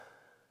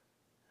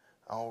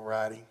All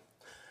righty.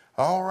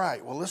 All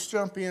right. Well, let's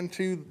jump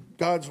into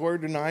God's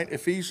Word tonight.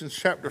 Ephesians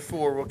chapter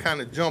 4. We'll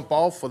kind of jump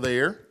off of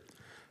there.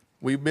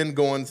 We've been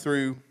going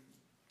through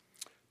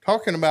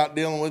talking about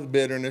dealing with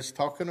bitterness,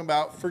 talking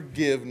about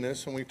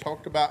forgiveness, and we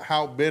talked about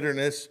how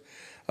bitterness,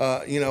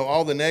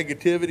 all the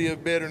negativity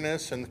of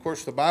bitterness. And, of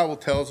course, the Bible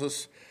tells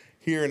us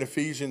here in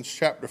Ephesians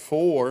chapter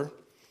 4,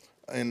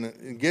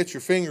 and get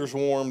your fingers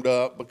warmed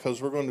up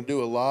because we're going to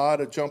do a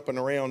lot of jumping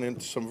around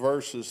into some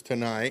verses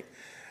tonight.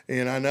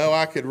 And I know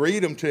I could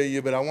read them to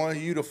you, but I want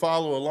you to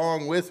follow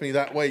along with me.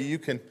 That way you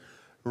can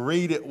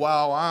read it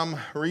while I'm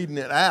reading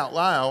it out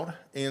loud.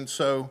 And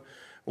so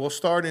we'll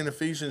start in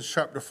Ephesians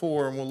chapter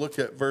 4, and we'll look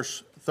at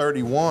verse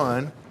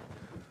 31.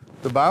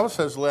 The Bible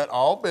says, "Let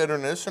all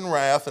bitterness and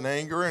wrath and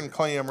anger and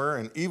clamor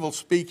and evil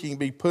speaking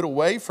be put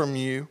away from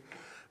you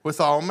with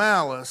all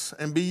malice.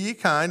 And be ye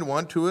kind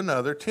one to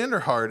another,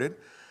 tenderhearted,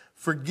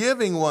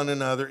 forgiving one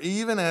another,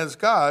 even as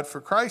God, for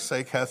Christ's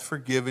sake, hath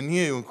forgiven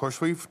you." And of course,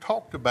 we've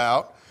talked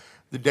about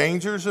the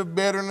dangers of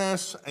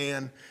bitterness,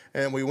 and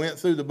we went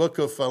through the book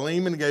of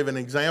Philemon, gave an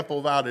example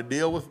of how to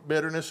deal with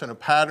bitterness and a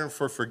pattern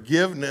for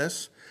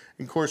forgiveness.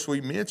 And of course, we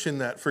mentioned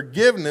that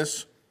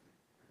forgiveness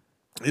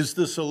is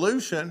the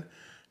solution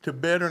to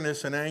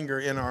bitterness and anger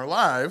in our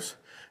lives.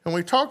 And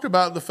we talked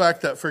about the fact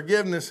that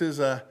forgiveness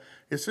is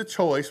it's a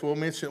choice.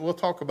 We'll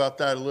talk about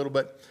that a little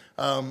bit.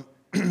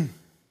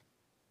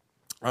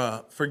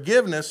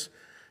 Forgiveness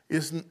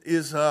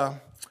is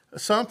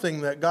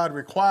something that God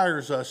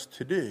requires us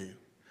to do.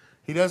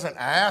 He doesn't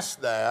ask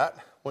that.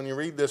 When you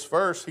read this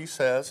verse, he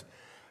says,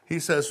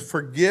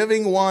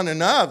 forgiving one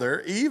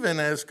another, even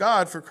as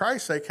God, for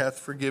Christ's sake, hath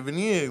forgiven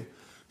you.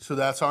 So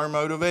that's our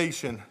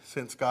motivation.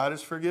 Since God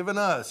has forgiven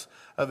us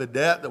of a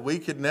debt that we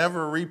could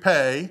never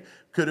repay,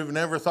 could have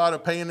never thought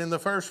of paying in the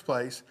first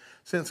place.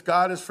 Since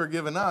God has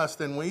forgiven us,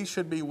 then we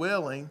should be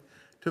willing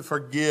to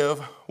forgive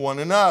one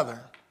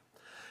another.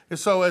 And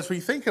so as we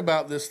think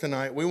about this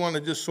tonight, we want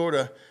to just sort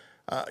of,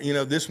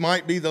 this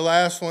might be the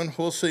last one,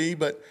 we'll see,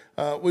 but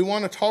we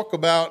want to talk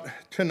about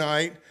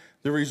tonight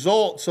the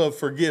results of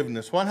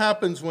forgiveness. What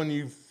happens when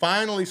you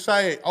finally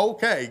say,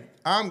 okay,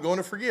 I'm going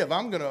to forgive.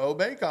 I'm going to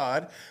obey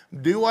God,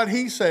 do what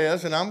He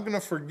says, and I'm going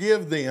to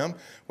forgive them,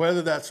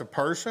 whether that's a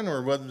person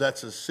or whether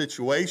that's a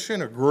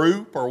situation, a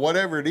group, or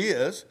whatever it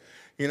is.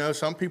 You know,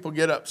 some people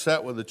get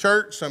upset with the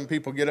church. Some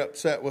people get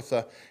upset with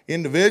the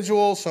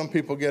individual. Some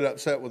people get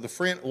upset with a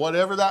friend,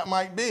 whatever that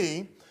might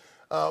be.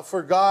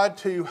 For God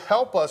to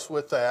help us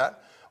with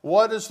that,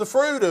 what is the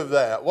fruit of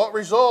that? What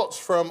results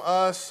from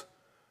us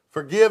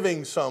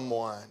forgiving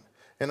someone?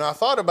 And I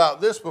thought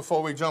about this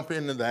before we jump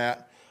into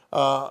that.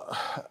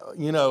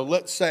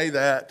 Let's say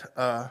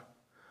that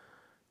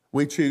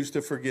we choose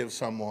to forgive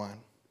someone.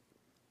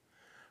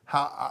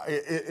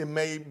 It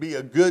may be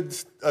a good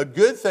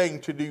thing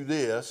to do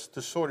this,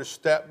 to sort of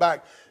step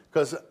back.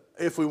 Because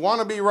if we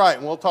want to be right,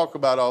 and we'll talk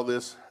about all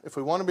this, if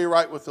we want to be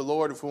right with the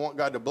Lord, if we want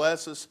God to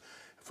bless us,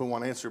 if we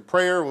want to answer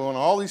prayer, we want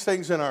all these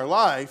things in our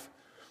life,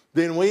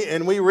 then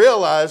we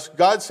realize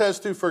God says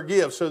to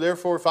forgive. So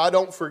therefore, if I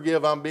don't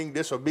forgive, I'm being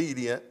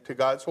disobedient to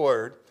God's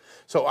word.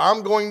 So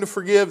I'm going to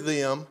forgive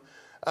them.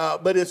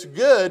 But it's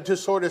good to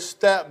sort of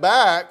step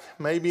back,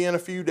 maybe in a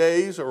few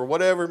days or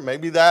whatever,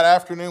 maybe that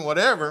afternoon,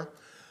 whatever,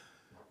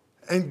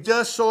 and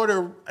just sort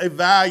of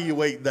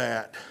evaluate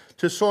that,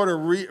 to sort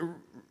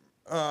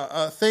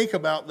of think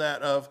about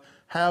that of,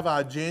 have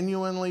I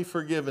genuinely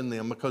forgiven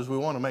them? Because we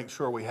want to make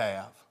sure we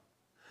have.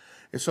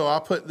 And so I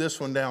put this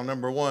one down,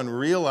 number one,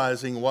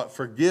 realizing what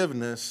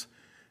forgiveness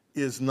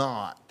is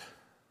not.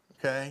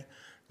 Okay?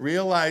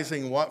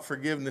 Realizing what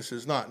forgiveness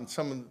is not. And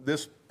some of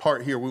this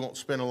part here we won't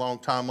spend a long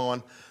time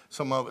on.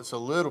 Some of it's a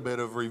little bit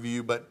of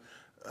review. But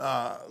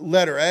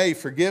letter A,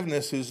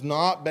 forgiveness is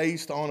not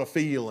based on a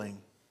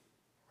feeling.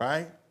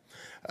 Right?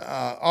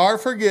 Our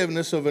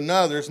forgiveness of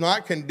another is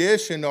not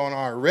conditioned on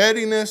our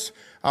readiness,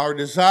 our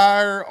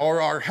desire,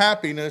 or our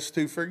happiness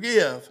to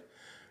forgive.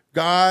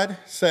 God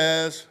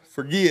says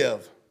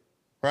forgive,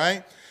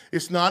 right?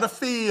 It's not a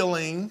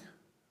feeling,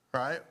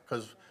 right?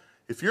 Because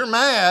if you're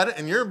mad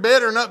and you're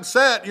bitter and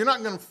upset, you're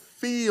not going to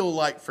feel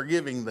like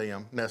forgiving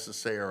them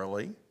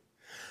necessarily.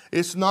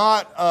 It's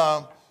not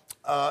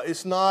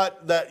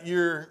that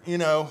you're,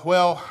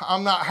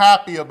 I'm not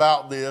happy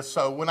about this,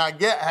 so when I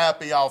get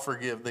happy, I'll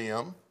forgive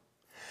them.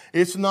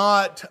 It's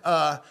not,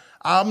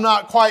 I'm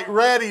not quite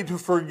ready to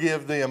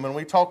forgive them, and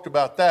we talked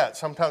about that.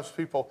 Sometimes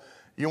people,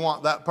 you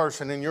want that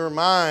person in your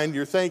mind,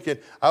 you're thinking,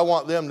 I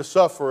want them to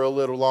suffer a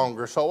little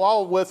longer, so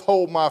I'll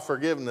withhold my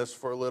forgiveness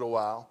for a little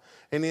while.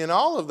 And in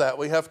all of that,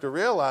 we have to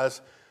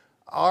realize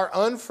our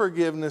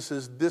unforgiveness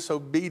is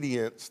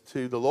disobedience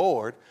to the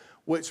Lord,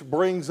 which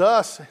brings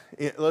us,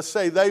 let's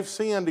say they've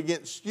sinned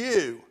against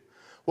you.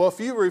 Well, if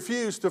you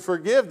refuse to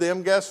forgive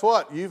them, guess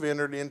what? You've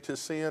entered into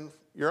sin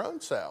your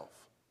own self.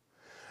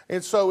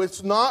 And so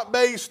it's not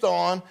based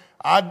on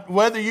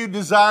whether you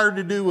desire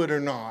to do it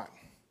or not.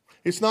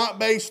 It's not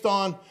based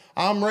on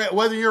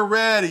whether you're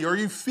ready or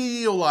you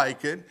feel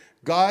like it.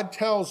 God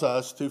tells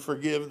us to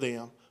forgive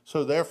them.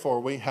 So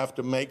therefore, we have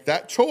to make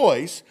that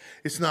choice.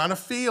 It's not a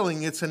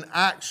feeling, it's an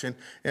action.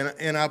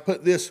 And I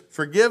put this,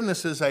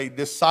 forgiveness is a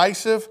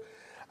decisive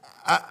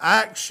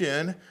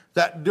action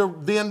that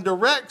then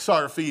directs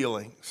our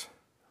feelings,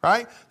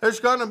 right? There's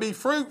going to be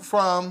fruit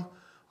from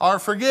our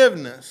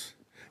forgiveness.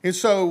 And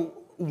so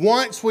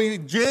once we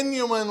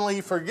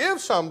genuinely forgive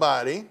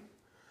somebody,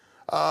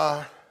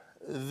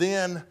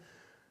 then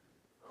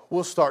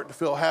we'll start to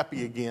feel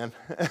happy again.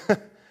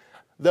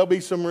 There'll be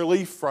some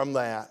relief from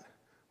that.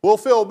 We'll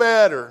feel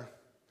better.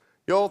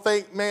 You'll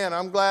think, man,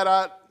 I'm glad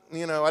I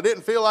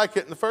didn't feel like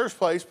it in the first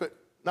place, but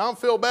now I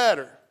feel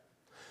better.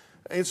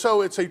 And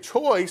so it's a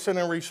choice and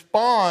a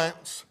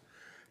response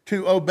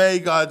to obey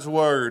God's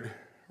word,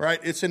 right?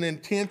 It's an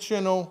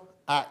intentional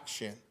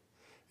action.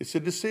 It's a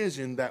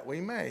decision that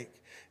we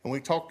make. And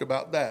we talked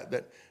about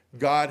that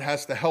God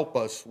has to help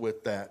us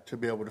with that to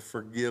be able to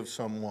forgive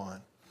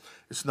someone.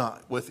 It's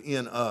not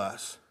within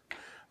us.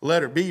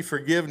 Letter B,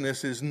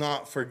 forgiveness is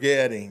not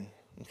forgetting.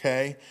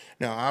 Okay?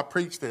 Now, I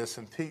preach this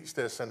and teach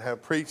this and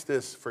have preached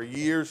this for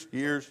years.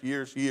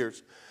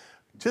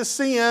 To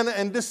sin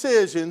and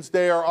decisions,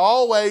 they are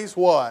always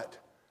what?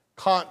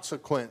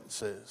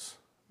 Consequences.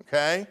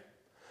 Okay?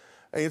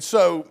 And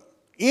so,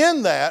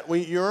 in that,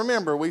 you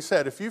remember, we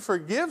said, if you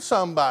forgive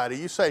somebody,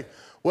 you say,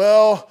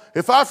 well,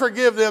 if I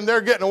forgive them,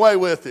 they're getting away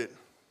with it.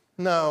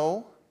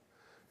 No.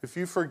 If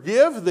you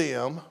forgive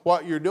them,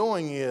 what you're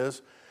doing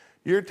is,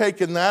 you're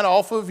taking that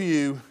off of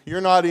you.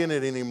 You're not in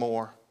it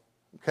anymore.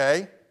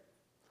 Okay?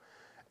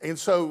 And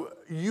so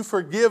you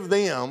forgive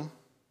them,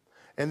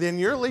 and then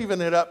you're leaving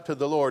it up to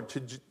the Lord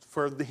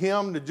for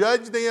Him to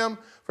judge them,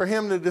 for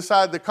Him to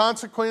decide the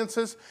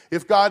consequences.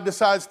 If God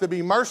decides to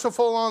be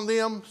merciful on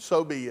them,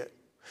 so be it.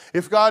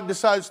 If God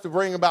decides to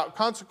bring about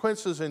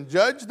consequences and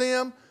judge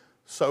them,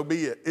 so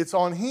be it. It's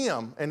on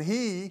Him, and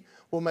He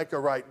will make a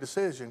right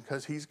decision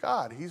because He's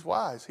God. He's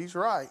wise. He's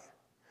right.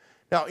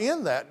 Now,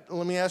 in that,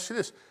 let me ask you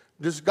this.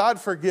 Does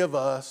God forgive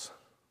us?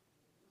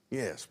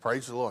 Yes,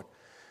 praise the Lord.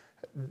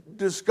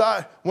 Does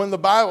the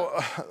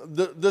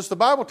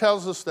Bible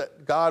tells us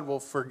that God will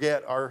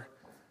forget our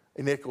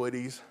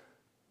iniquities?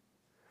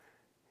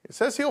 It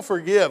says He'll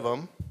forgive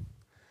them.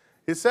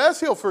 It says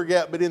He'll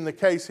forget, but in the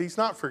case, He's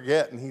not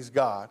forgetting. He's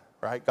God,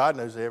 right? God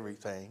knows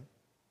everything.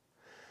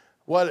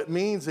 What it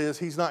means is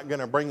He's not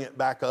going to bring it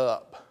back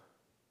up,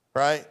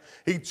 right?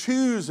 He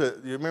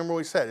chooses, you remember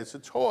we said, it's a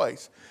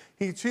choice.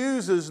 He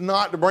chooses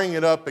not to bring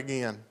it up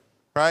again.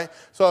 Right?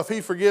 So if He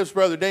forgives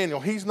Brother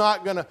Daniel, He's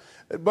not going to,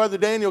 Brother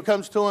Daniel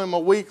comes to him a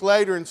week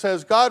later and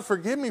says, God,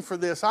 forgive me for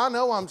this. I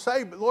know I'm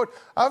saved, but Lord,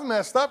 I've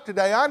messed up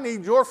today. I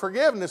need your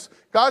forgiveness.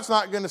 God's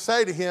not going to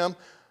say to him,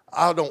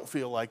 I don't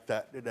feel like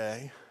that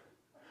today.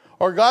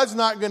 Or God's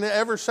not going to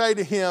ever say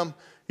to him,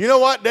 you know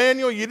what,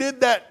 Daniel, you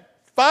did that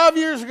 5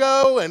 years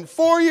ago and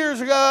 4 years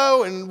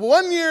ago and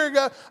 1 year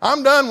ago.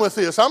 I'm done with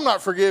this. I'm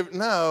not forgiving.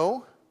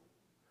 No.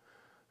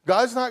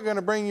 God's not going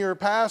to bring your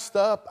past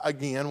up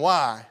again.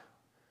 Why?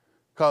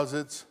 Because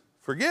it's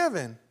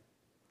forgiven.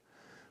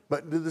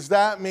 But does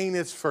that mean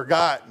it's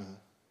forgotten?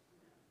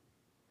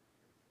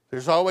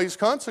 There's always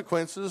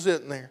consequences,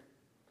 isn't there?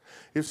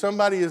 If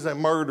somebody is a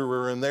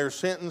murderer and they're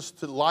sentenced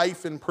to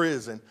life in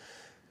prison,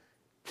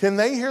 can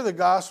they hear the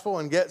gospel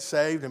and get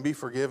saved and be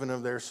forgiven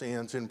of their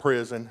sins in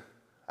prison?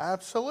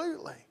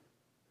 Absolutely.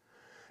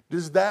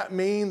 Does that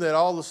mean that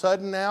all of a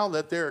sudden now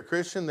that they're a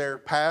Christian, their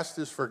past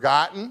is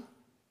forgotten?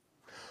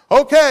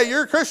 Okay,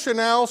 you're a Christian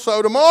now,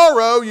 so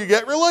tomorrow you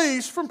get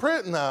released from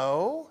prison.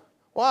 No.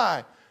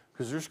 Why?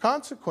 Because there's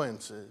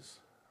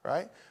consequences,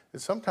 right?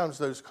 And sometimes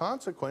those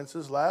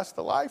consequences last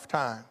a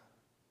lifetime.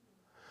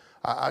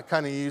 I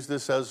kind of use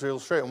this as an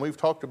illustration. We've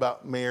talked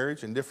about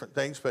marriage and different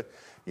things, but,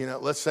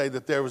 let's say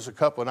that there was a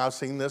couple, and I've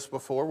seen this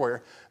before,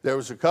 where there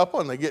was a couple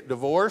and they get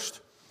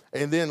divorced,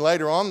 and then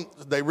later on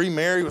they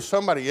remarry with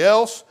somebody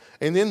else,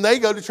 and then they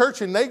go to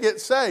church and they get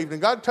saved, and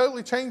God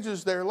totally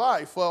changes their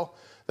life. Well,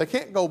 they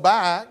can't go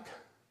back.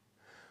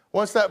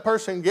 Once that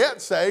person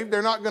gets saved,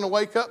 they're not going to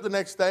wake up the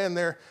next day and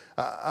they're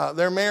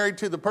married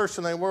to the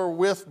person they were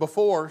with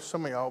before.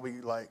 Some of y'all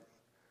be like,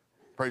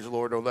 praise the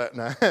Lord on that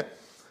now.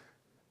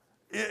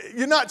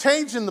 You're not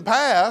changing the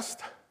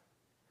past.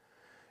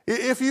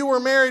 If you were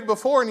married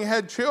before and you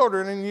had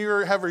children and you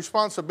have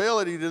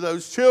responsibility to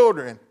those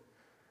children,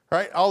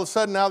 right? All of a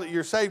sudden now that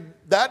you're saved,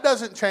 that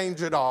doesn't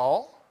change at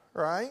all,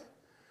 right?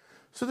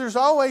 So there's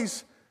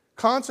always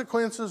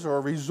consequences or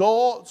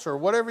results or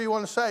whatever you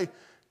want to say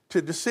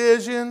to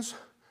decisions,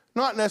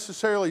 not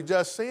necessarily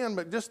just sin,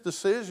 but just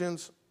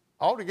decisions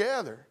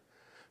altogether.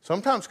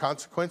 Sometimes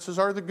consequences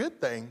are the good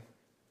thing.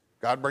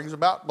 God brings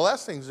about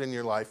blessings in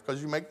your life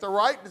because you make the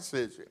right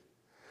decision.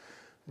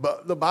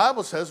 But the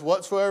Bible says,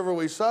 whatsoever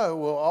we sow,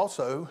 we'll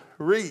also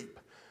reap.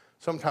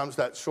 Sometimes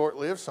that's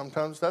short-lived,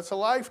 sometimes that's a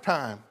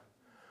lifetime.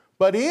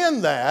 But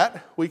in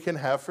that, we can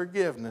have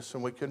forgiveness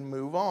and we can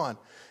move on.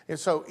 And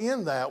so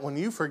in that, when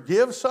you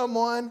forgive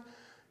someone,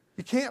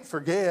 you can't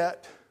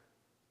forget,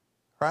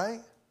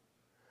 right?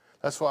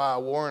 That's why I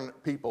warn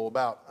people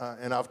about,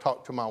 and I've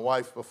talked to my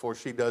wife before,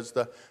 she leads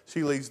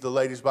the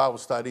ladies' Bible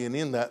study, and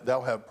in that,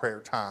 they'll have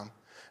prayer time.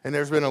 And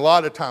there's been a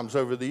lot of times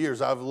over the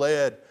years I've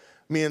led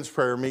men's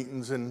prayer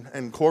meetings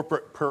and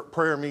corporate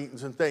prayer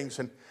meetings and things.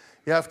 And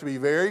you have to be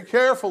very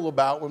careful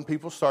about when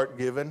people start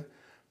giving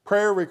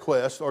prayer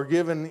requests or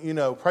giving,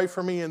 pray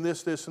for me in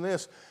this, and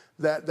this,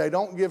 that they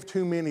don't give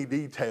too many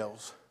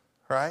details,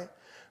 right?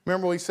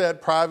 Remember we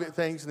said private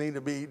things need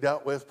to be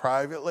dealt with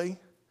privately.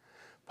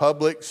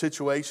 Public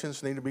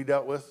situations need to be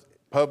dealt with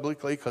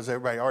publicly because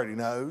everybody already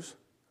knows,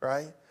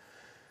 right?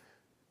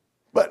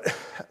 But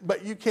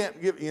you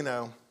can't give,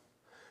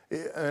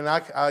 and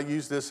I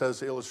use this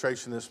as an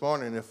illustration this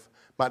morning if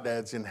my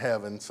dad's in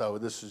heaven. So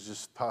this is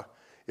just,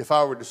 if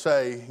I were to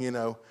say,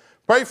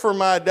 pray for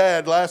my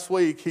dad. Last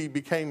week he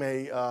became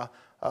a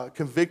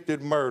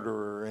convicted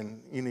murderer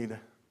and you need to.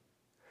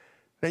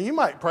 Now you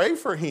might pray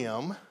for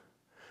him,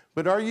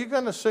 but are you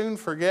going to soon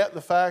forget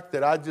the fact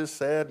that I just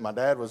said my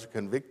dad was a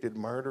convicted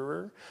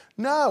murderer?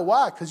 No,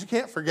 why? Because you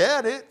can't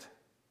forget it.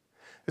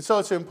 And so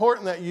it's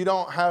important that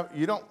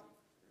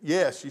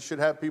yes, you should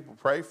have people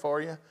pray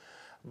for you,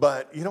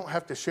 but you don't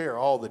have to share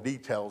all the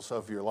details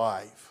of your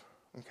life,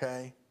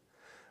 okay?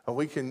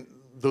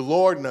 The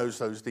Lord knows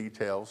those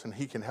details and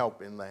he can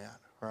help in that,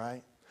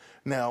 right?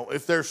 Now,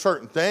 if there's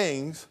certain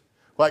things,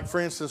 like for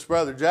instance,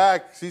 Brother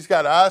Jack, he's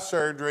got eye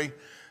surgery.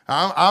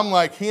 I'm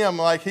like him,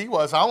 like he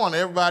was. I want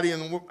everybody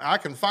I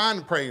can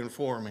find praying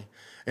for me.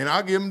 And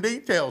I'll give him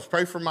details.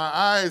 Pray for my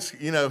eyes.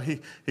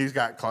 He's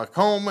got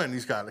glaucoma and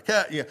he's got a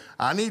cat.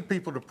 I need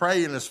people to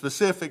pray in a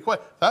specific way.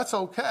 That's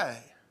okay.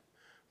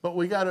 But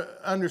we got to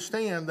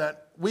understand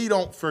that we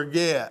don't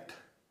forget.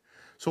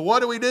 So what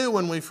do we do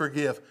when we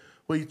forgive?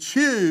 We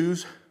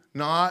choose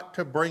not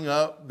to bring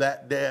up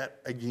that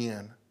debt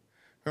again.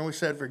 Remember we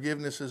said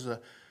forgiveness is a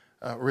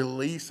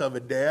release of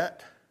a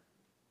debt,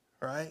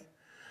 right?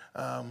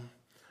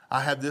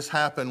 I had this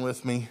happen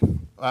with me.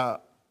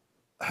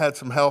 Had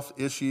some health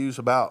issues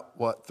about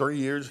 3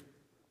 years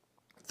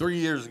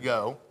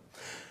ago,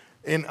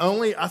 and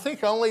I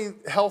think only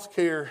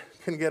healthcare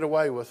can get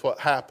away with what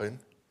happened.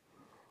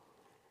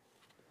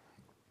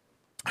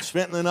 I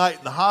spent the night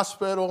in the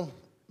hospital,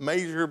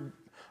 major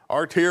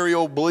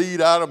arterial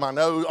bleed out of my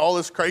nose, all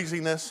this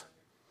craziness.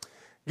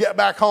 Get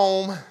back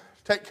home,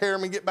 take care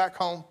of me, get back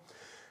home,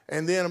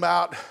 and then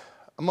about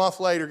a month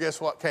later,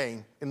 guess what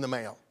came in the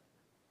mail?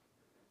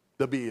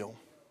 The bill.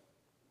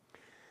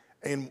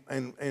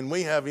 And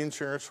we have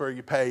insurance where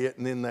you pay it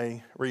and then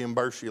they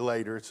reimburse you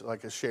later. It's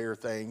like a share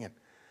thing. And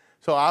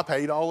so I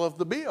paid all of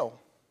the bill.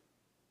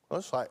 Well,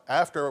 it's like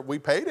after we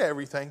paid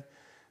everything,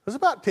 it was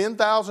about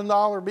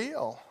 $10,000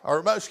 bill.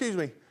 About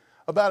 $5,000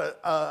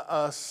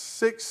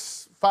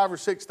 or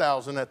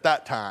 $6,000 at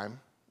that time.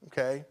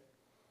 Okay.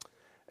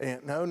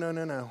 And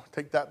no.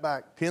 Take that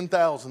back.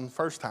 $10,000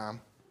 first time.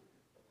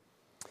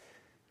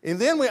 And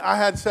then I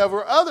had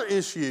several other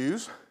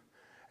issues.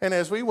 And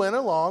as we went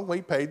along,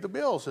 we paid the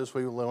bills as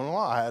we went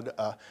along. I had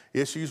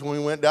issues when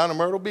we went down to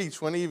Myrtle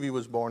Beach when Evie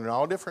was born and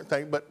all different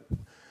things. But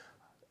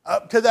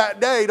up to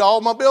that date,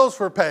 all my bills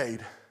were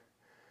paid.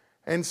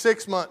 And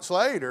 6 months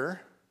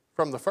later,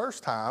 from the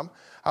first time,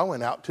 I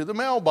went out to the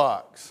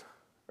mailbox,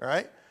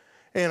 right?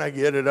 And I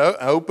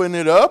open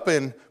it up,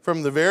 and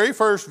from the very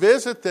first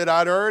visit that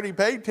I'd already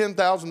paid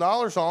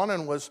 $10,000 on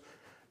and was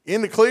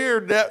in the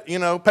clear, debt,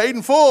 paid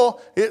in full,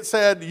 it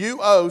said, you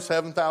owe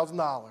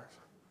 $7,000.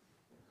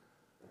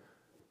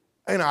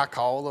 And I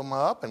called them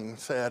up and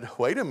said,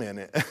 wait a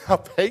minute,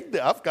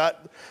 I've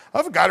got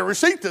a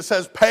receipt that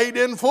says paid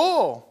in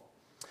full.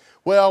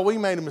 Well, we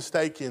made a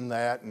mistake in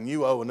that, and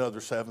you owe another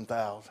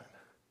 $7,000.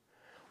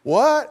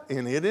 What?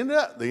 And it ended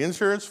up, the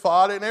insurance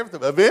fought it and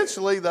everything.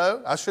 Eventually,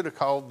 though, I should have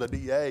called the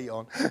DA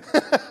on.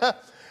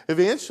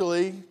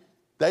 Eventually,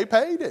 they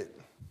paid it.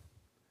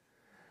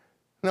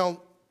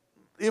 Now,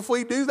 if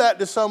we do that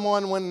to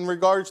someone in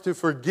regards to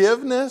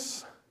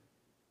forgiveness,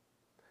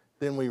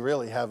 then we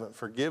really haven't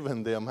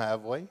forgiven them,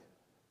 have we?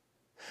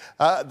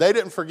 They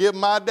didn't forgive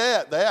my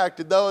debt. They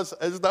acted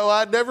as though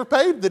I'd never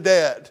paid the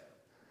debt.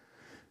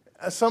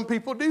 Some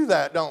people do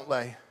that, don't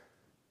they?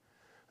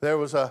 There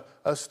was a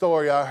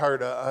story I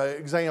heard, an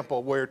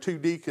example where two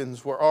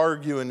deacons were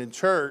arguing in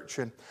church,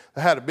 and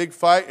they had a big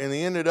fight, and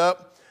they ended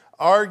up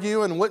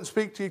arguing and wouldn't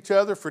speak to each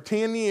other for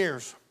 10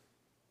 years.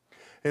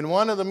 And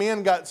one of the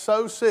men got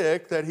so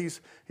sick that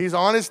he's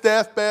on his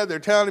deathbed. They're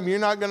telling him, you're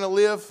not going to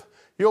live.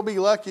 You'll be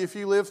lucky if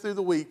you live through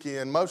the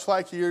weekend. Most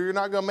likely you're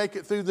not going to make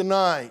it through the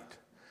night.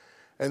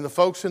 And the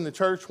folks in the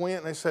church went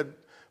and they said,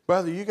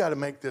 brother, you got to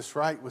make this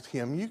right with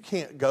him. You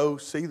can't go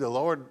see the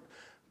Lord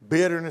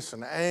bitterness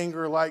and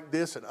anger like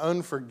this and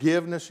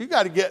unforgiveness. You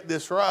got to get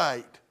this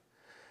right.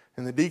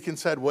 And the deacon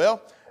said,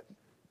 well,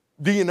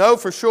 do you know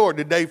for sure?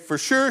 Did they for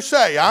sure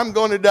say, I'm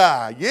going to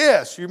die?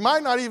 Yes, you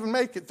might not even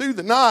make it through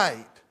the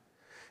night.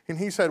 And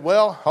he said,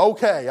 well,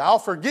 okay, I'll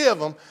forgive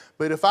them,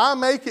 but if I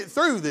make it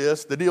through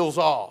this, the deal's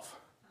off.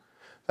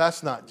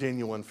 That's not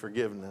genuine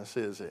forgiveness,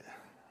 is it?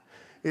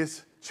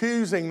 It's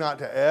choosing not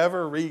to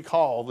ever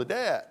recall the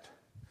debt.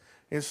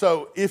 And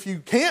so if you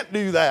can't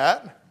do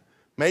that,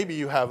 maybe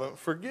you haven't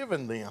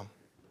forgiven them.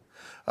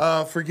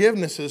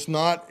 Forgiveness is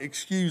not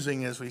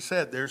excusing, as we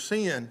said, their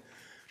sin.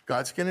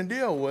 God's going to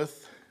deal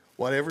with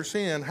whatever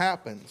sin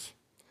happens,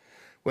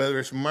 whether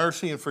it's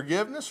mercy and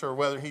forgiveness or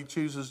whether he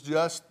chooses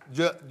just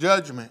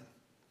judgment.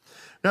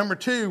 Number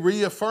 2,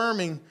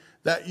 reaffirming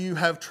that you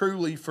have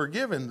truly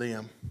forgiven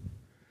them.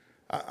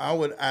 I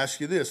would ask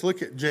you this.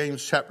 Look at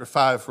James chapter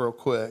 5 real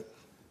quick.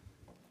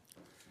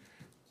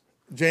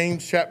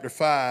 James chapter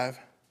 5.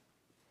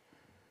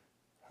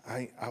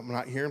 I'm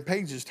not hearing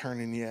pages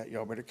turning yet.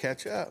 Y'all better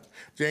catch up.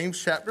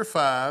 James chapter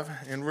 5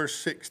 and verse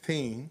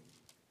 16.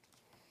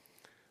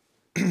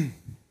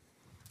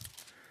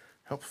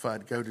 Help if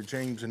I'd go to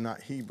James and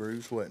not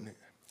Hebrews, wouldn't it?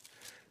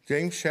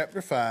 James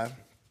chapter 5.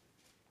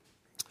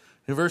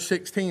 In verse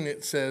 16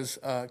 it says,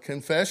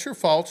 confess your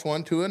faults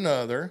one to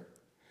another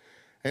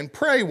and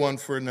pray one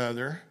for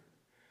another.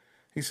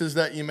 He says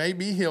that you may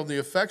be healed. The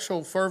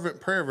effectual fervent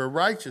prayer of a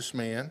righteous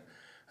man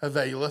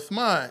availeth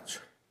much.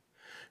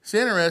 It's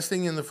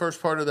interesting, in the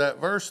first part of that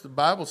verse, the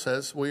Bible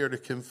says we are to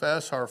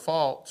confess our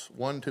faults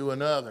one to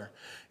another.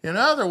 In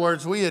other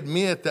words, we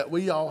admit that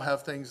we all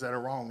have things that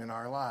are wrong in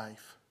our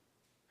life.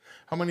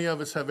 How many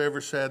of us have ever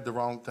said the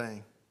wrong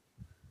thing?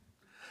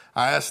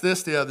 I asked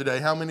this the other day.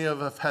 How many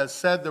of us have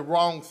said the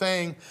wrong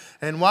thing?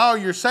 And while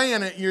you're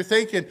saying it, you're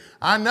thinking,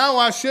 I know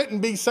I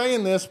shouldn't be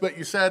saying this, but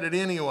you said it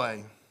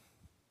anyway.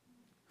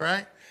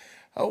 Right?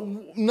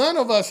 None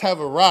of us have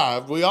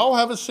arrived. We all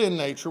have a sin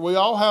nature. We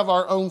all have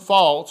our own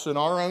faults and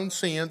our own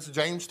sins.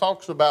 James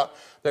talks about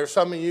there's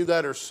some of you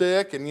that are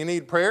sick and you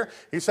need prayer.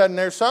 He said, and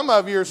there's some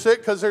of you are sick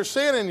because there's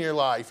sin in your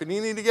life and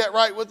you need to get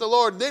right with the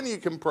Lord. Then you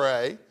can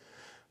pray.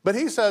 But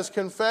he says,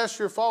 confess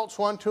your faults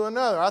one to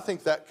another. I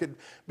think that could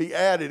be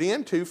added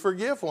into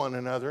forgive one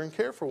another and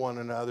care for one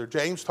another.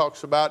 James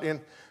talks about in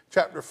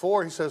chapter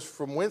 4, he says,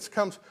 from whence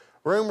comes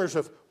rumors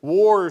of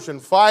wars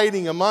and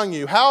fighting among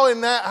you. How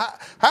can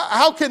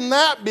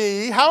that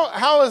be?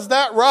 How is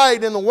that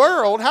right in the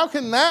world? How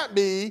can that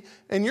be?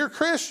 And you're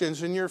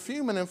Christians and you're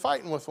fuming and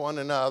fighting with one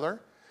another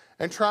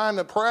and trying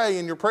to pray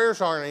and your prayers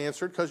aren't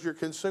answered because you're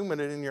consuming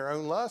it in your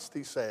own lust,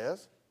 he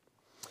says.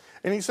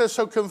 And he says,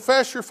 so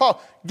confess your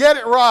fault. Get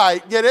it right.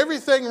 Get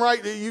everything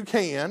right that you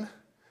can.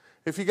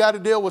 If you got to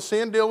deal with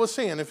sin, deal with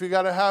sin. If you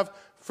got to have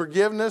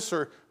forgiveness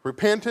or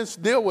repentance,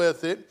 deal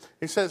with it.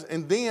 He says,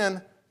 and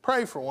then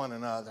pray for one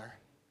another.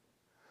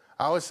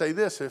 I always say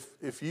this,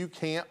 if you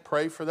can't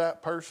pray for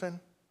that person,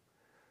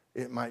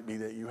 it might be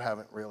that you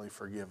haven't really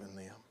forgiven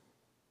them.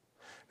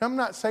 Now, I'm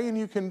not saying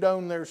you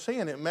condone their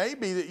sin. It may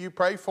be that you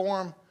pray for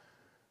them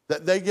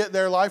that they get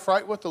their life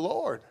right with the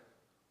Lord.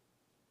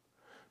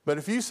 But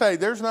if you say,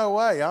 there's no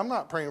way, I'm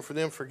not praying for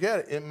them, forget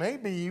it, it may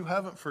be you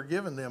haven't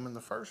forgiven them in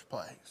the first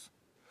place.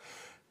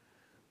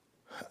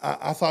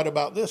 I thought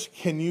about this.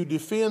 Can you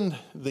defend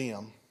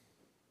them?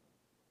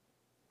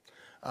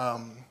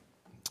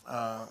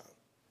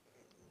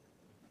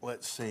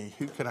 Let's see.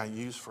 Who can I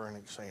use for an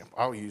example?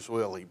 I'll use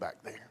Willie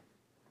back there.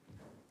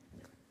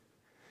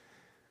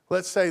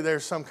 Let's say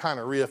there's some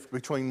kind of rift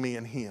between me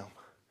and him.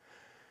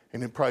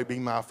 And it'd probably be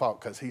my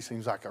fault because he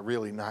seems like a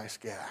really nice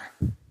guy.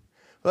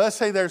 Let's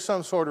say there's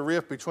some sort of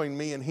rift between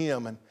me and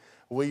him, and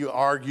we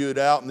argue it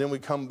out, and then we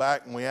come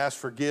back and we ask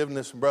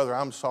forgiveness, and brother,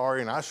 I'm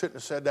sorry, and I shouldn't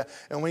have said that,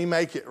 and we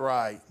make it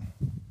right,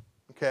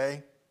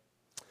 okay?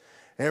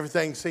 And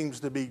everything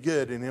seems to be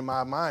good, and in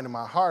my mind, in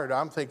my heart,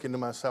 I'm thinking to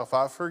myself,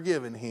 I've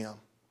forgiven him.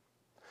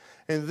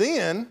 And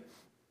then,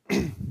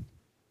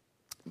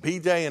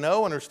 PJ and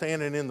Owen are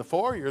standing in the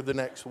foyer the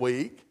next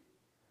week,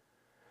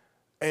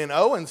 and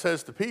Owen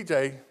says to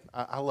PJ,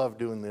 I love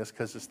doing this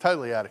because it's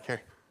totally out of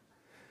character.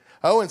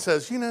 Owen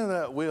says, you know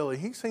that Willie,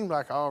 he seemed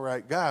like an all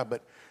right guy,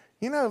 but,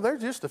 you know,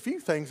 there's just a few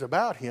things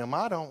about him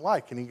I don't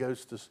like. And he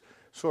goes to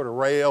sort of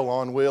rail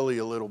on Willie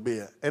a little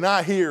bit. And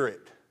I hear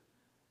it.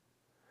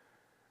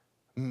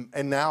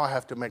 And now I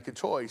have to make a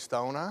choice,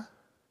 don't I?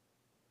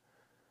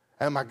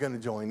 Am I going to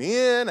join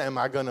in? Am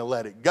I going to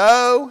let it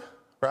go?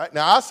 Right?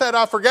 Now, I said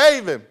I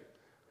forgave him.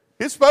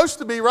 It's supposed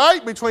to be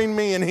right between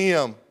me and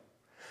him.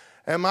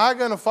 Am I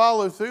going to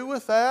follow through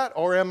with that?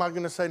 Or am I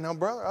going to say, no,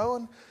 Brother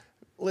Owen,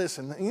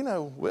 listen, you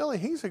know, Willie,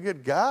 he's a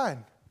good guy.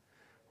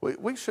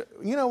 We should,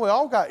 you know, we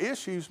all got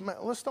issues. Man,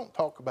 let's don't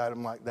talk about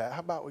him like that. How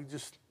about we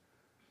just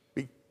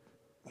be,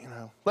 you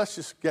know, let's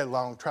just get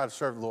along and try to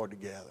serve the Lord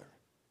together.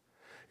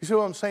 You see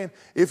what I'm saying?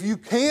 If you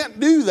can't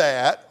do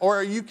that,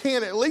 or you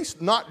can't at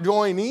least not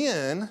join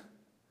in,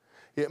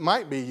 it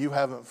might be you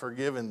haven't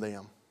forgiven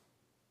them.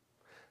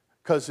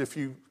 Because if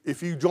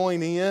you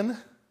join in,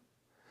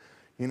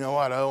 you know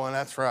what, Owen,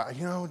 that's right.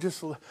 You know,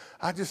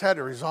 I just had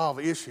to resolve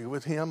an issue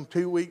with him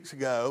 2 weeks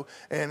ago,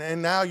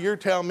 and now you're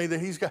telling me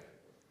that he's got...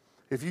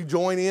 If you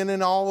join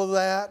in all of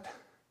that,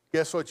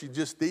 guess what you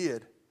just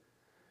did?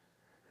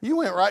 You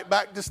went right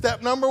back to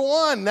step number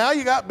one. Now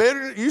you got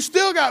bitterness. You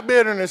still got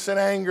bitterness and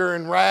anger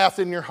and wrath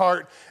in your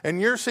heart, and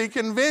you're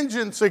seeking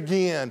vengeance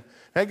again.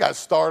 They got to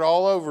start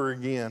all over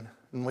again,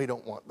 and we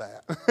don't want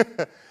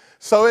that.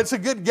 So it's a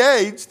good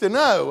gauge to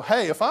know,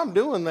 hey, if I'm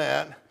doing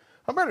that,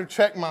 I better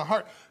check my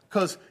heart.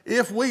 Because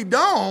if we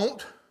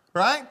don't,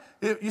 right,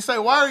 if you say,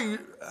 why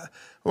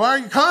are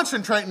you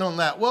concentrating on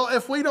that? Well,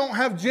 if we don't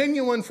have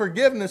genuine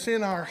forgiveness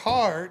in our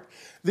heart,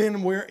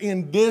 then we're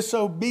in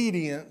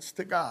disobedience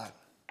to God.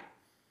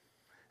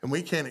 And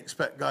we can't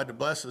expect God to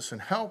bless us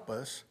and help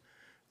us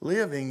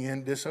living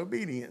in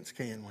disobedience,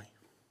 can we?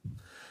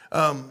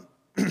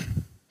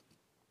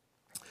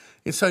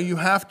 And so you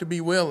have to be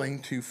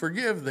willing to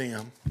forgive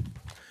them.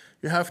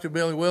 You have to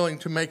be willing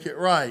to make it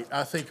right.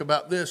 I think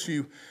about this.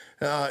 You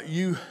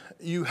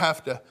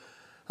have to.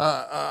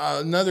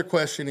 Another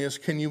question is,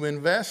 can you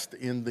invest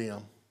in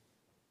them?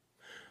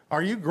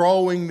 Are you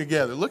growing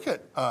together? Look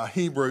at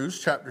Hebrews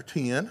chapter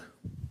 10.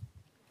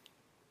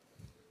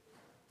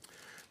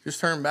 Just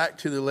turn back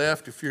to the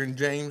left if you're in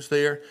James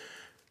there.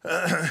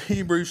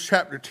 Hebrews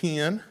chapter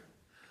 10,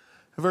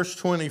 verse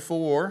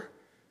 24.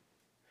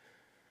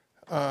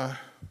 Let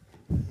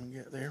me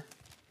get there.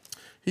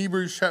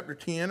 Hebrews chapter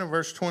 10 and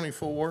verse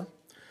 24.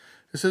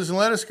 It says, "And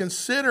let us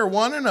consider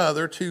one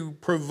another to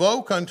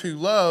provoke unto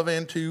love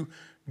and to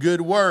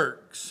good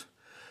works,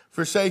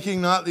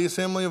 forsaking not the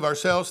assembly of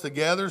ourselves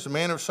together, as the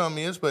manner of some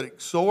is, but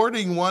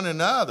exhorting one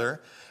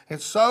another,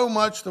 and so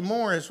much the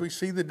more as we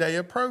see the day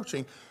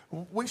approaching."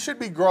 We should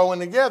be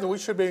growing together. We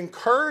should be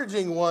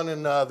encouraging one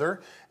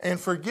another, and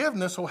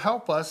forgiveness will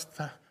help us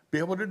to be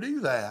able to do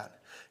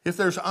that. If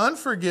there's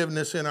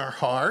unforgiveness in our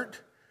heart,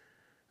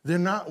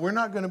 then we're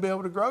not going to be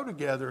able to grow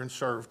together and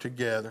serve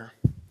together.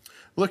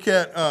 Look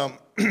at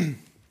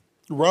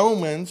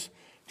Romans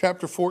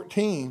chapter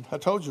 14. I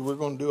told you we're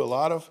going to do a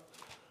lot of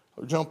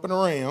jumping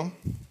around.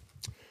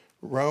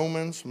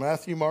 Romans,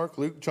 Matthew, Mark,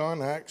 Luke,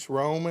 John, Acts,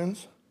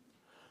 Romans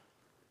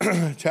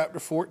chapter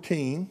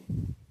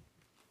 14.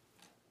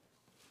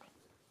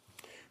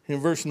 In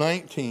verse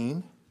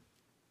 19,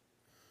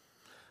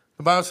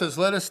 the Bible says,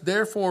 "Let us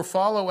therefore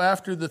follow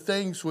after the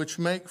things which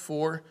make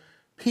for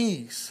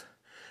peace,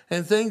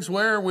 and things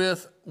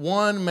wherewith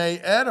one may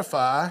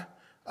edify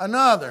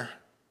another."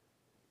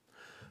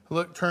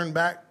 Look, turn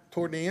back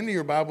toward the end of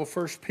your Bible,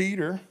 1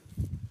 Peter.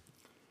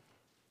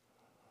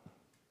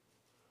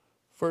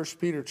 1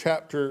 Peter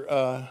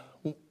chapter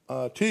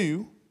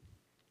 2.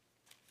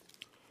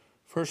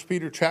 1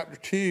 Peter chapter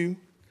 2,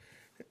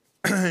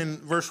 in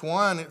verse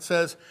 1, it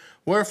says,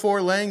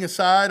 "Wherefore, laying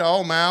aside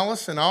all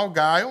malice and all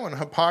guile and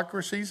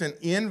hypocrisies and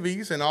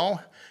envies and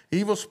all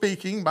evil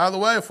speaking." By the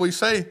way, if we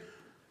say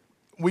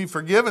we've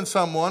forgiven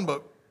someone,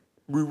 but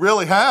we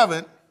really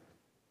haven't,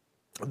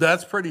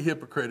 that's pretty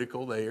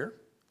hypocritical there.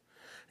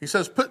 He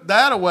says, "Put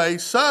that away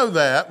so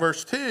that,"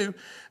 verse 2,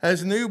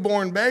 "as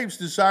newborn babes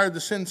desire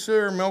the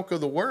sincere milk of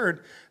the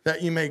word,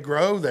 that you may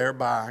grow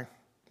thereby.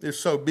 If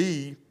so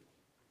be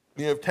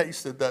you have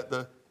tasted that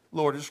the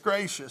Lord is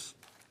gracious."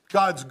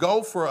 God's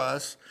goal for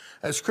us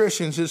as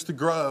Christians is to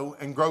grow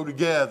and grow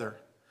together,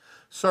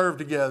 serve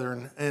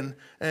together,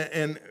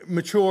 and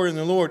mature in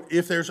the Lord.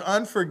 If there's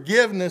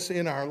unforgiveness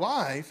in our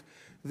life,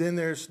 then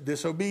there's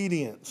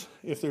disobedience.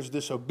 If there's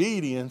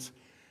disobedience,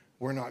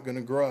 we're not going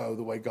to grow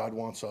the way God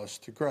wants us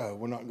to grow.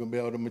 We're not going to be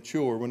able to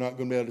mature. We're not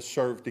going to be able to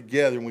serve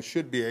together, and we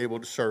should be able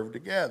to serve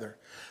together.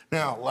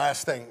 Now,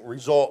 last thing,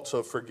 results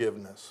of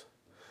forgiveness.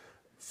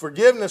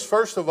 Forgiveness,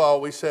 first of all,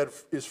 we said,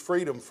 is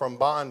freedom from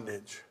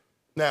bondage.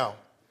 Now,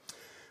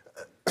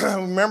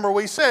 remember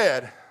we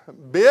said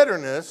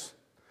bitterness.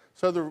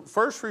 So the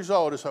first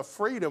result is a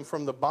freedom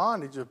from the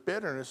bondage of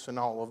bitterness and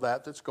all of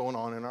that that's going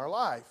on in our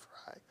life,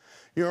 right?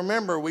 You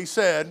remember we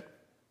said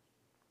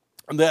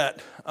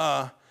that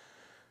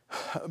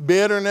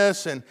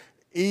bitterness and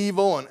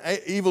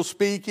evil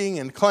speaking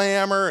and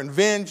clamor and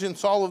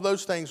vengeance, all of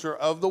those things are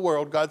of the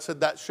world. God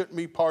said that shouldn't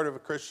be part of a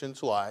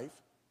Christian's life.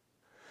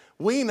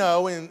 We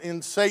know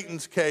in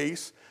Satan's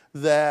case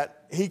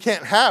that he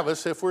can't have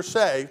us if we're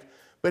saved,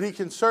 but he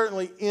can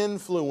certainly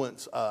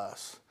influence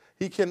us.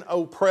 He can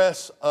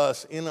oppress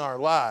us in our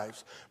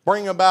lives,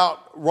 bring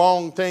about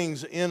wrong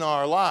things in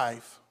our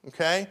life,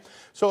 okay?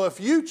 So if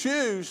you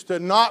choose to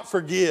not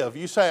forgive,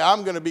 you say,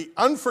 I'm going to be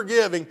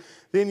unforgiving,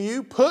 then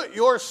you put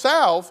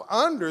yourself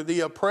under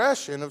the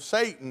oppression of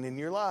Satan in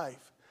your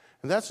life.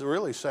 And that's a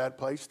really sad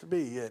place to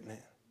be, isn't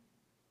it?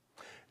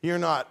 You're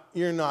not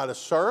a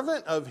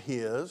servant of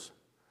his,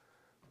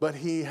 but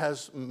he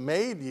has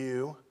made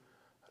you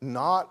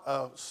not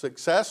a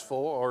successful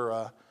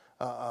or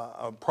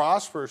a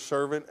prosperous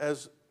servant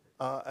as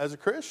a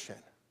Christian.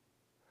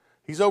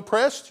 He's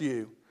oppressed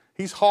you.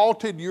 He's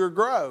halted your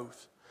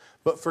growth.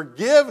 But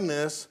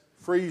forgiveness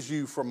frees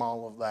you from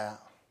all of that,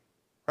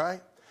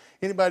 right?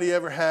 Anybody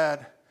ever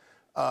had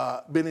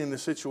been in a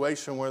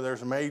situation where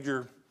there's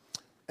major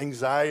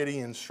anxiety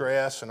and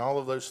stress and all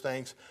of those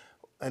things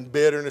and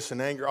bitterness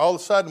and anger? All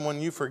of a sudden,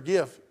 when you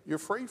forgive, you're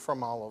free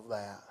from all of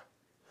that.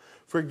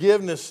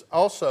 Forgiveness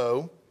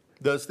also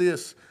does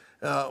this.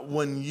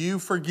 When you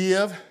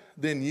forgive,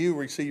 then you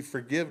receive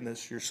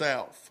forgiveness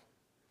yourself.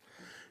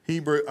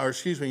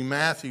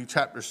 Matthew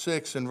chapter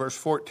 6 and verse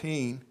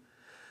 14.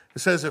 It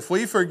says, if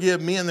we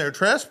forgive men their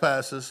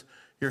trespasses,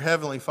 your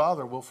heavenly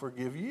Father will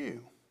forgive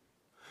you.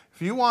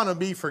 If you want to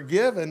be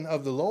forgiven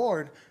of the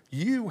Lord,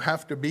 you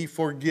have to be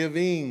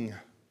forgiving,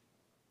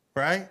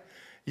 right?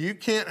 You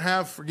can't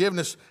have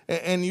forgiveness,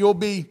 and you'll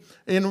be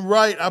in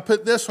right, I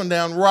put this one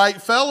down, right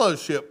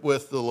fellowship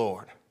with the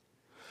Lord.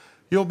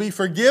 You'll be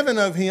forgiven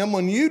of him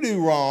when you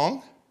do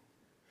wrong.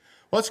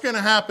 What's going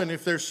to happen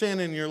if there's sin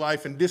in your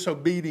life and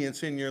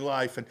disobedience in your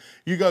life and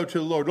you go to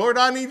the Lord? Lord,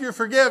 I need your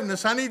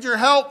forgiveness. I need your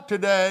help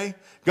today.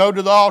 Go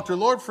to the altar.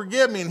 Lord,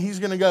 forgive me. And he's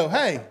going to go,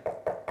 hey,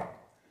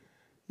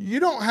 you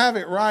don't have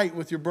it right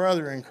with your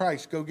brother in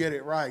Christ. Go get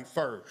it right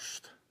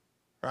first,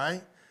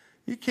 right?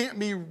 You can't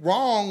be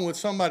wrong with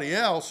somebody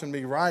else and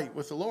be right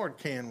with the Lord,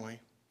 can we?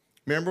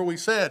 Remember we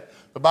said,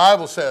 the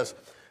Bible says,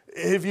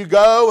 if you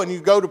go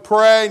to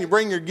pray and you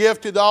bring your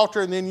gift to the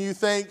altar and then you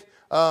think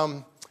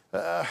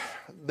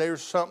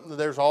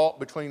there's aught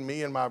between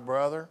me and my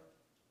brother,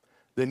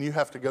 then you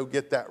have to go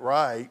get that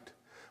right.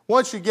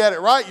 Once you get it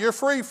right, you're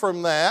free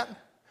from that.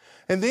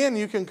 And then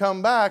you can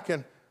come back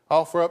and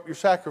offer up your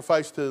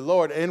sacrifice to the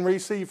Lord and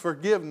receive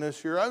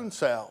forgiveness your own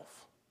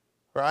self,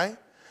 right?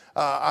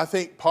 I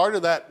think part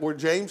of that where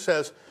James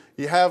says,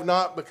 you have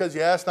not because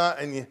you ask not,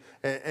 and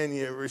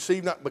you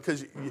receive not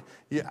because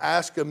you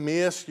ask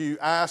amiss. You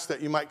ask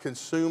that you might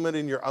consume it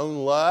in your own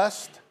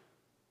lust,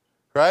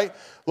 right?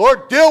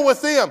 Lord, deal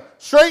with them.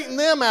 Straighten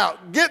them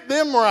out. Get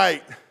them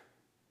right.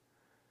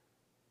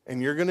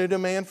 And you're going to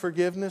demand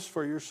forgiveness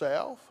for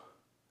yourself?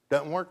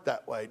 Doesn't work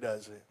that way,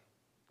 does it?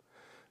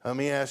 Let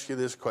me ask you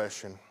this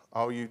question.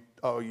 All you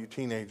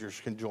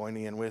teenagers can join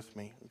in with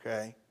me,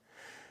 okay?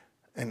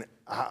 And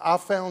I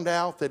found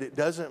out that it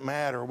doesn't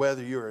matter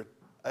whether you're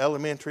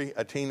elementary,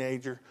 a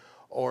teenager,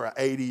 or an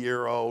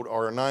 80-year-old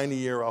or a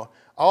 90-year-old.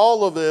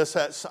 All of us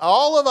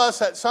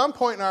at some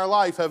point in our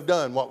life have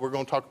done what we're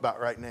going to talk about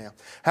right now.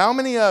 How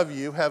many of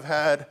you have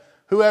had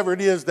whoever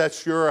it is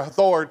that's your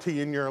authority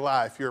in your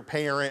life, your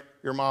parent,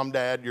 your mom,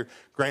 dad, your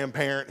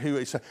grandparent,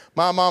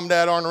 my mom,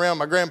 dad aren't around,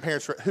 my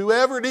grandparents,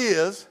 whoever it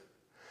is,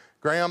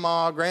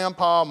 grandma,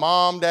 grandpa,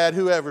 mom, dad,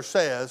 whoever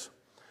says,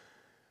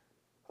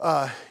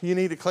 you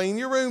need to clean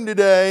your room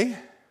today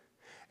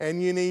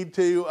and you need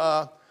to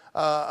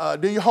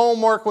do your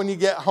homework when you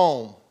get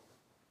home.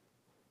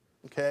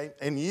 Okay?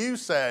 And you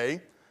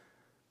say,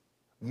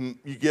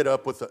 you get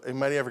up with,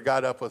 anybody ever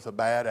got up with a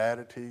bad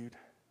attitude?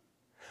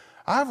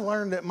 I've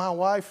learned that my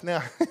wife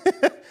now,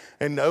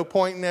 and no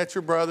pointing at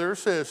your brother or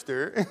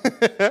sister,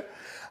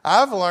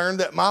 I've learned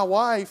that my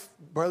wife,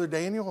 Brother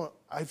Daniel,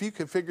 if you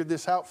could figure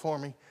this out for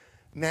me,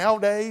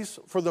 nowadays,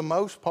 for the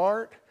most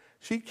part,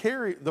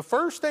 the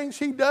first thing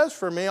she does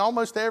for me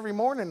almost every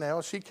morning now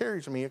is she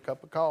carries me a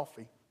cup of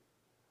coffee.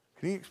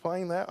 Can you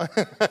explain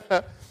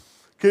that?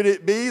 Could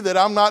it be that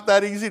I'm not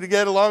that easy to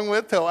get along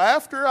with till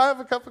after I have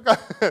a cup of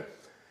coffee?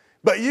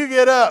 But you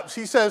get up.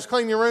 She says,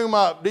 clean your room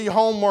up, do your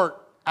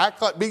homework,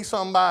 act like be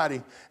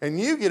somebody. And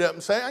you get up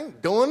and say, I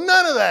ain't doing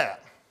none of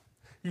that.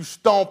 You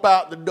stomp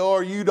out the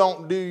door. You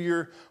don't do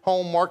your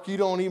homework. You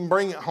don't even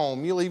bring it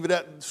home. You leave it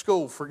at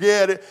school.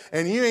 Forget it.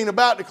 And you ain't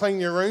about to clean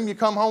your room. You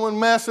come home and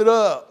mess it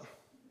up.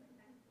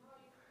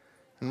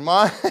 And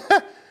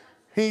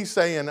he's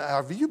saying,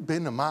 have you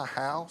been to my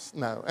house?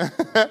 No.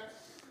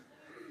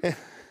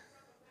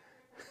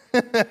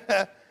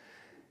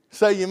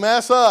 So you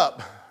mess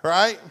up,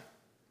 right?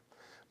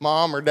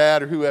 Mom or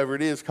dad or whoever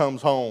it is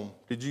comes home.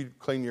 Did you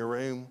clean your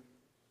room?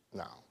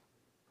 No.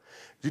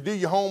 Did you do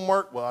your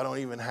homework? Well, I don't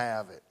even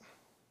have it,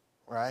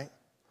 right?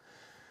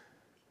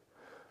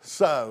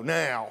 So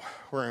now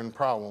we're in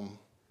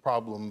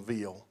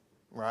Problemville,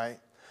 right?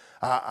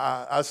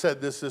 I said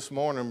this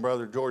morning,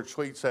 Brother George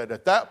Sweet said,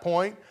 at that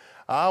point,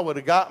 I would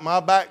have got my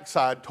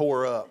backside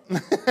tore up.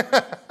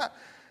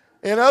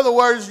 In other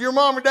words, your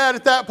mom or dad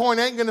at that point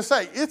ain't going to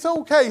say, it's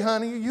okay,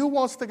 honey, you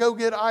wants to go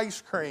get ice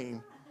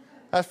cream.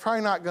 That's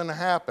probably not going to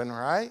happen,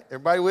 right?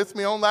 Everybody with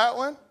me on that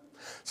one?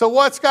 So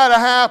what's got to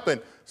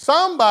happen?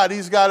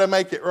 Somebody's got to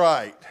make it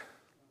right.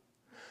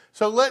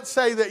 So let's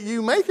say that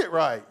you make it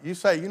right. You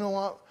say, you know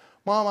what,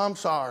 Mom, I'm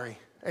sorry.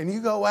 And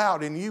you go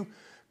out and you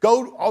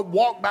go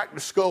walk back to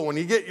school and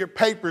you get your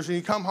papers and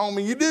you come home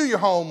and you do your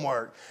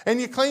homework and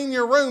you clean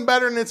your room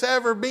better than it's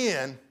ever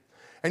been.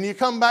 And you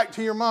come back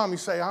to your mom, you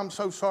say, I'm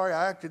so sorry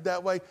I acted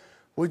that way.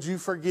 Would you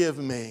forgive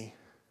me?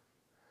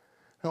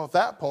 Now, at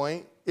that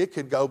point, it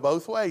could go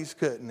both ways,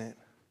 couldn't it?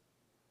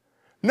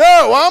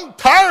 No, I'm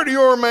tired of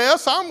your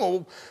mess. I'm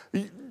going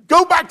to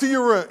go back to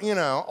your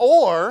room,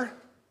 Or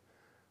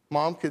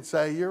Mom could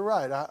say, you're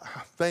right. I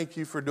thank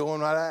you for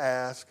doing what I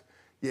asked.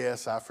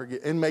 Yes, I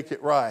forgive, and make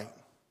it right.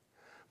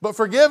 But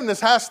forgiveness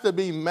has to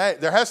be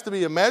there has to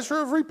be a measure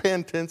of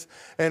repentance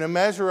and a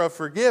measure of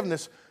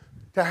forgiveness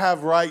to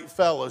have right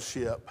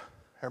fellowship.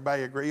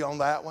 Everybody agree on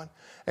that one?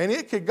 And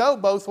it could go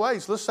both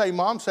ways. Let's say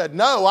Mom said,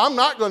 no, I'm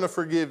not going to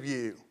forgive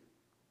you.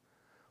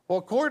 Well,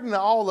 according to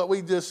all that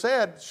we just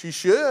said, she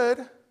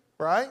should,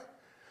 right?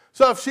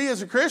 So if she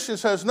as a Christian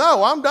says,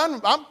 no, I'm done,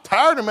 I'm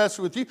tired of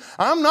messing with you,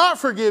 I'm not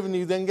forgiving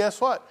you, then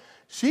guess what?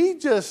 She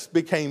just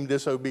became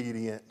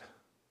disobedient.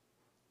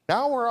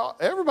 Now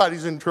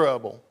everybody's in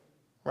trouble,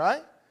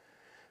 right?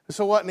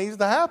 So what needs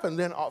to happen?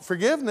 Then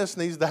forgiveness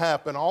needs to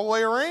happen all the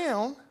way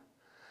around.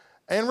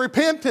 And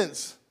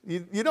repentance.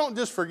 You don't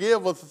just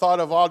forgive with the thought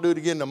of, I'll do it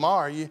again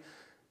tomorrow.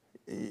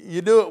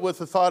 You do it with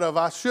the thought of,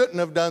 I shouldn't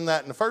have done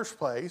that in the first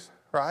place,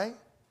 right?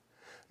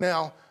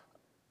 Now,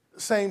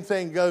 same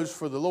thing goes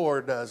for the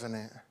Lord, doesn't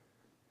it?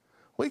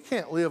 We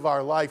can't live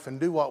our life and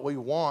do what we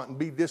want and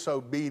be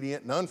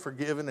disobedient and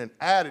unforgiving in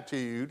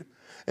attitude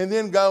and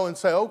then go and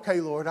say,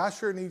 okay, Lord, I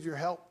sure need your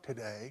help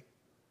today.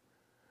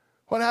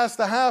 What has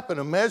to happen?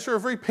 A measure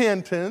of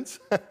repentance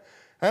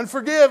and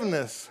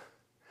forgiveness.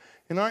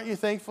 And aren't you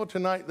thankful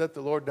tonight that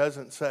the Lord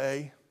doesn't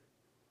say,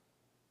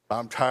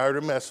 I'm tired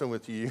of messing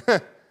with you.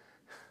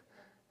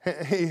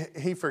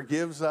 He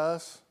forgives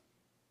us.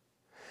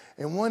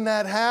 And when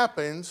that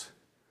happens,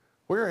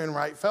 we're in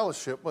right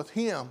fellowship with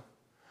Him.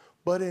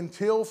 But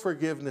until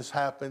forgiveness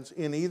happens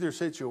in either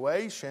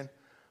situation,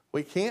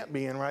 we can't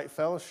be in right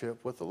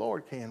fellowship with the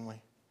Lord, can we?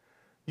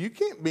 You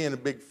can't be in a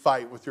big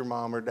fight with your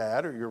mom or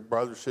dad or your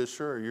brother,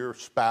 sister, or your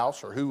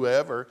spouse or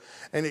whoever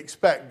and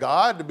expect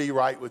God to be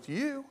right with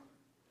you.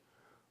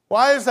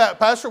 Why is that,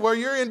 Pastor? Well,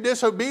 you're in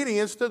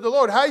disobedience to the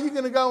Lord. How are you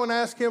going to go and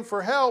ask Him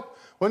for help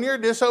when you're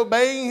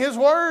disobeying His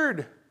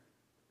word?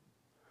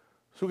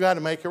 So we got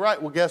to make it right.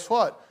 Well, guess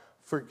what?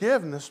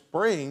 Forgiveness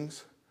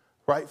brings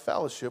right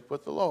fellowship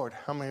with the Lord.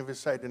 How many of us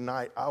say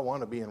tonight, I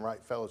want to be in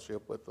right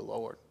fellowship with the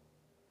Lord?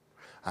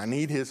 I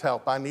need His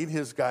help. I need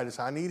His guidance.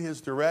 I need His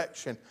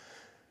direction.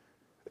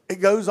 It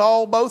goes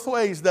all both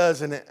ways,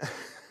 doesn't it?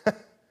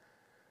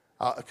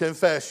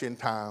 Confession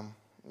time.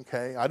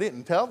 Okay, I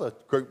didn't tell the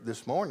group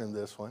this morning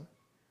this one.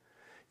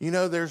 You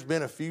know, there's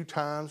been a few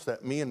times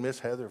that me and Miss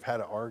Heather have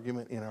had an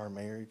argument in our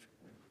marriage.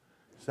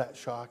 Is that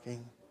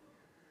shocking?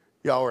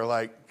 Y'all are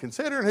like,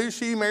 considering who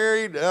she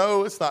married?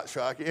 No, it's not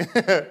shocking.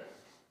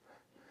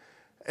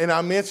 And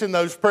I mentioned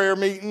those prayer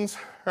meetings,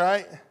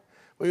 right?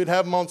 We would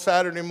have them on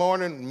Saturday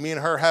morning. Me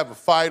and her have a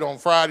fight on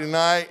Friday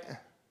night.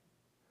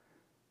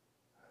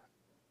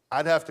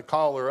 I'd have to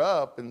call her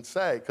up and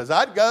say, because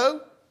I'd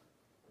go.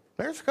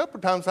 There's a couple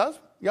of times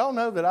y'all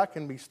know that I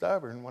can be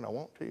stubborn when I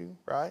want to,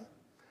 right?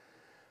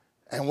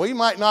 And we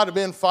might not have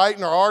been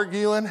fighting or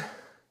arguing,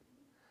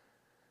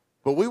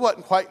 but we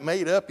wasn't quite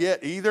made up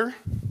yet either.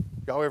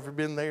 Y'all ever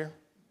been there?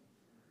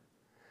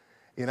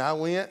 And I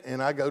went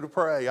and I go to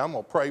pray. I'm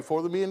going to pray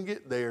for the men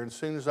get there. And as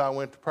soon as I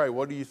went to pray,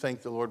 what do you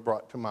think the Lord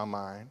brought to my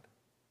mind?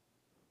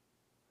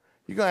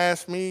 You're going to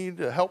ask me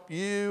to help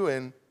you?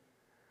 And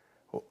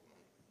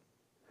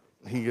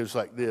he goes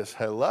like this,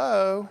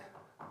 hello?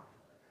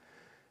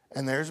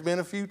 And there's been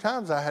a few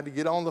times I had to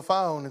get on the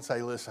phone and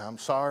say, listen, I'm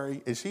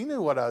sorry. And she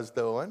knew what I was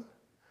doing.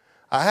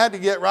 I had to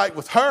get right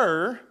with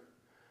her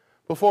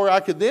before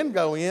I could then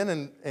go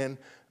in and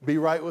be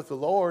right with the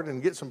Lord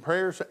and get some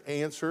prayers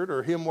answered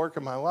or Him work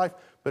in my life,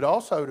 but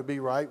also to be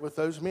right with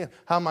those men.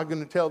 How am I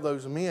going to tell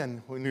those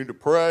men we need to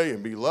pray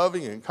and be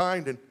loving and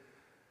kind?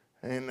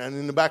 And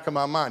in the back of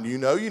my mind, you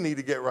need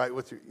to get right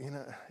with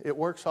it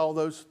works all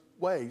those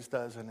ways,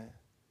 doesn't it?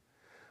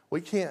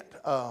 We can't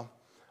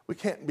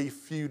be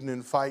feuding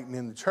and fighting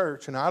in the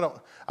church. And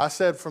I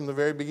said from the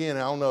very beginning,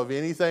 I don't know of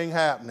anything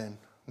happening,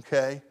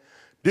 okay?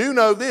 Do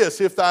know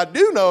this, if I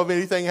do know of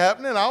anything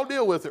happening, I'll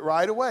deal with it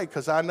right away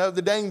because I know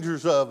the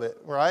dangers of it,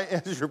 right,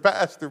 as your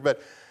pastor.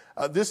 But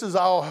this is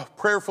all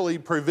prayerfully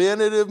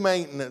preventative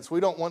maintenance.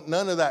 We don't want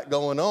none of that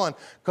going on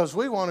because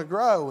we want to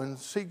grow and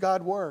see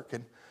God work.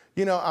 And,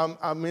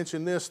 I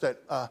mentioned this,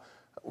 that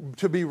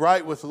to be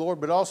right with the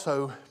Lord, but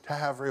also to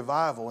have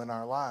revival in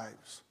our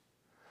lives.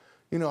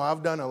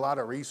 I've done a lot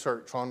of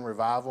research on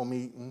revival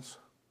meetings.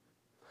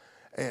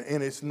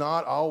 And it's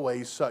not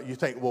always, you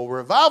think, well,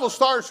 revival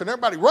starts and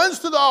everybody runs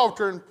to the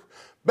altar and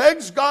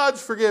begs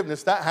God's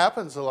forgiveness. That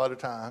happens a lot of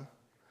time.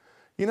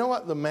 You know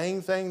what? The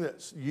main thing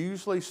that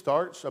usually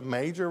starts a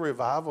major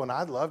revival, and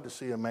I'd love to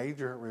see a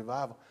major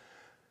revival.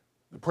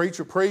 The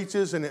preacher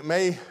preaches, and it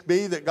may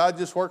be that God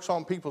just works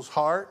on people's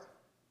heart.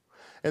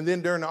 And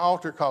then during the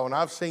altar call, and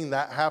I've seen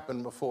that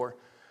happen before,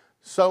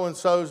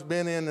 so-and-so's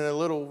been in a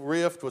little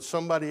rift with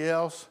somebody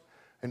else,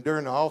 and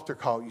during the altar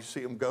call, you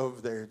see them go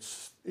over there,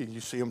 and you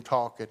see them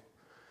talking,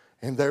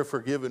 and they're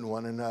forgiving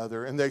one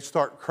another, and they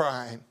start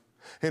crying.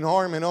 And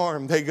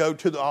arm, they go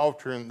to the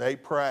altar, and they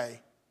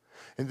pray.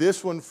 And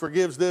this one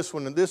forgives this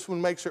one, and this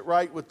one makes it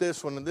right with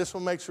this one, and this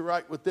one makes it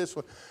right with this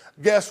one.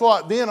 Guess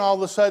what? Then all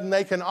of a sudden,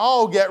 they can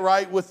all get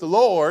right with the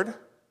Lord,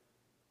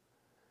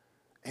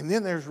 and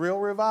then there's real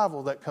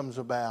revival that comes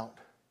about.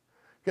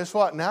 Guess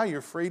what? Now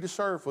you're free to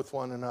serve with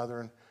one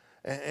another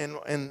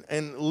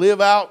and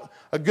live out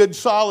a good,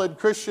 solid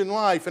Christian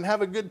life and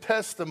have a good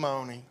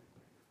testimony.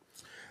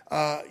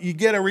 You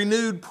get a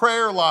renewed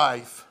prayer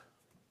life.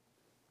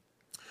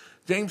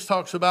 James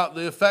talks about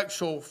the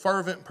effectual,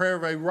 fervent prayer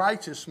of a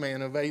righteous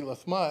man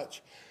availeth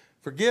much.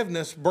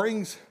 Forgiveness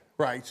brings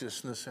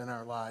righteousness in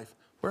our life.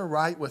 We're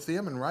right with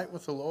Him and right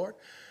with the Lord.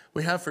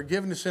 We have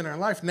forgiveness in our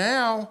life.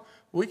 Now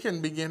we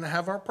can begin to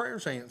have our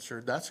prayers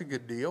answered. That's a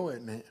good deal,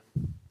 isn't it?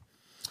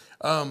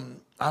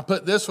 I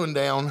put this one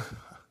down,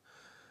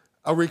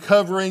 a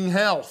recovering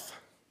health.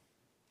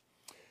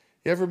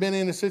 You ever been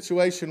in a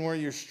situation where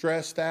you're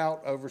stressed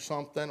out over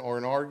something or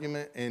an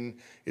argument and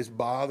it's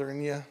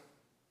bothering you?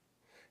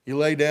 You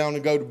lay down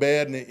and go to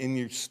bed and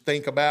you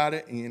think about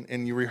it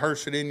and you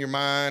rehearse it in your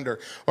mind,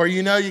 or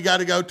you know you got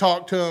to go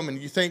talk to them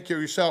and you think to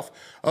yourself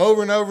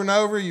over and over and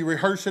over, you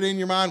rehearse it in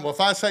your mind. Well, if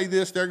I say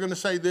this, they're going to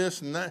say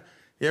this and that.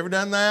 You ever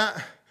done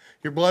that?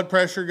 Your blood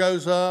pressure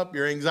goes up,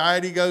 your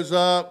anxiety goes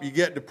up, you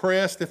get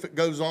depressed if it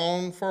goes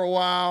on for a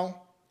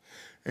while,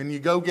 and you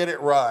go get it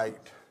right.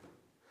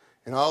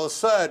 And all of a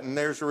sudden,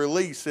 there's a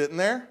release, isn't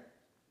there?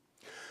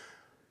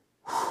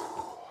 Whew.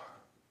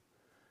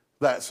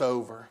 That's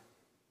over.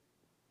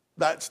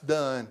 That's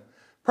done.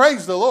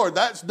 Praise the Lord,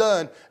 that's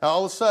done. And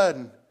all of a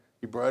sudden,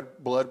 your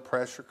blood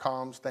pressure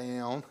calms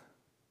down.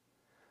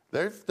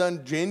 They've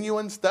done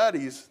genuine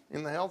studies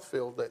in the health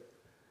field that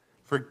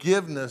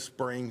forgiveness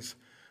brings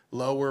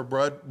lower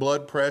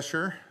blood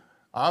pressure,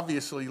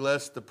 obviously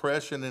less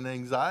depression and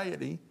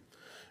anxiety.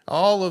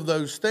 All of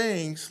those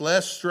things,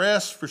 less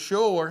stress for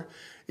sure,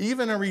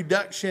 even a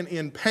reduction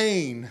in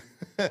pain.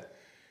 Isn't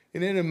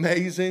it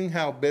amazing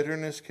how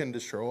bitterness can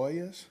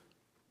destroy us?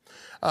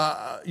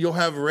 You'll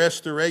have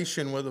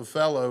restoration with a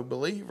fellow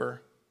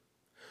believer.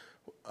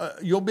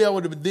 You'll be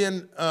able to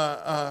then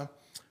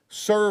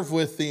serve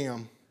with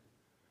them.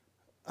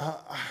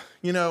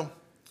 I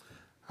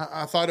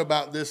thought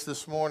about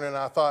this morning.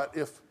 I thought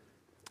if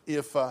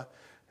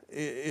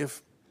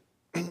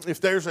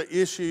there's an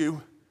issue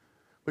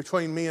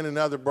between me and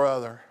another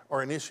brother,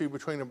 or an issue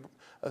between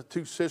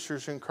two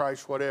sisters in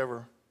Christ,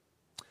 whatever,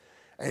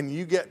 and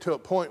you get to a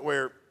point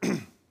where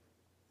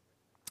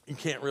you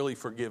can't really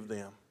forgive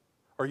them,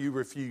 or you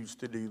refuse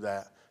to do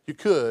that. You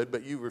could,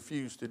 but you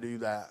refuse to do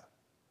that.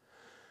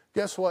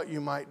 Guess what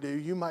you might do?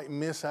 You might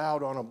miss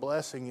out on a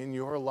blessing in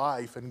your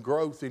life and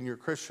growth in your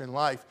Christian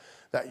life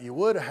that you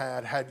would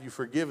have had you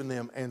forgiven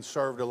them and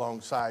served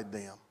alongside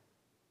them.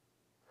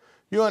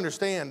 You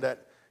understand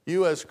that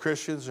you as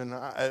Christians and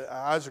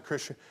I as a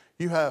Christian,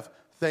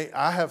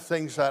 I have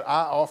things that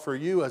I offer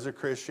you as a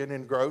Christian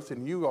in growth,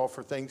 and you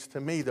offer things to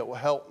me that will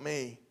help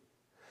me.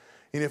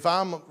 And if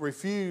I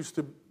refuse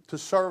to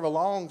serve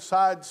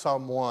alongside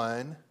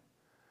someone,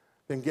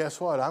 then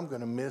guess what? I'm going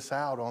to miss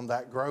out on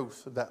that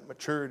growth, that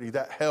maturity,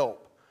 that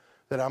help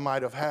that I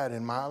might have had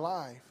in my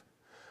life.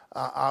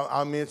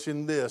 I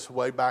mentioned this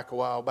way back a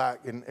while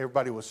back, and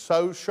everybody was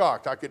so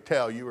shocked. I could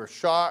tell you were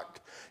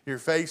shocked. Your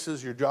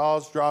faces, your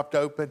jaws dropped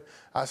open.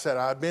 I said,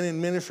 I've been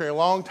in ministry a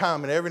long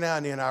time, and every now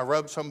and then I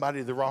rub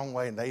somebody the wrong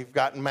way, and they've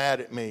gotten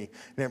mad at me.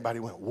 And everybody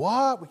went,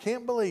 what? We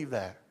can't believe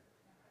that.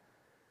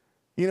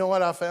 You know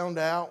what I found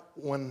out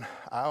when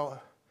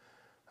I'll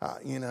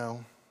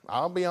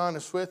be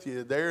honest with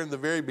you, there in the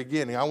very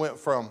beginning, I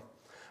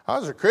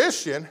was a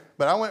Christian,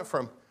 but I went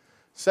from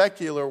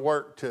secular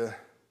work to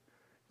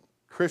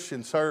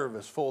Christian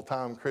service,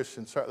 full-time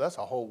Christian service. That's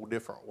a whole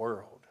different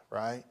world,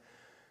 right?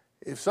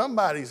 If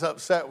somebody's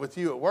upset with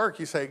you at work,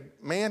 you say,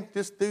 man,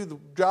 just do the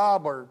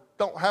job or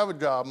don't have a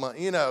job.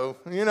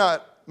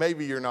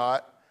 Maybe you're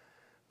not.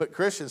 But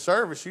Christian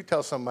service, you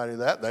tell somebody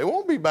that, they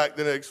won't be back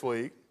the next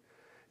week.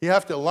 You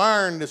have to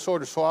learn to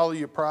sort of swallow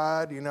your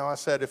pride. I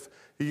said if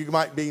you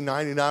might be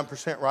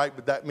 99% right,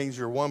 but that means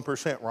you're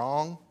 1%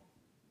 wrong.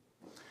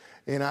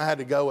 And I had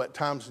to go at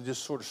times and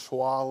just sort of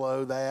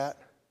swallow that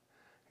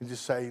and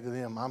just say to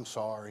them, I'm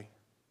sorry.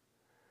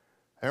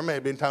 There may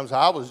have been times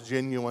I was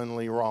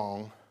genuinely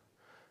wrong.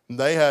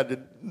 They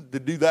had to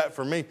do that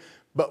for me.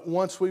 But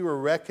once we were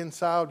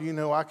reconciled,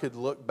 I could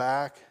look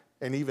back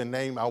and even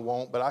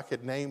I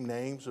could name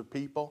names of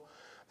people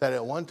that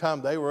at one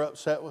time they were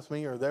upset with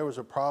me or there was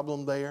a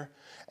problem there,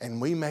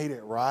 and we made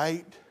it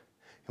right,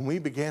 and we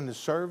began to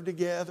serve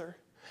together.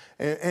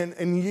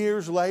 And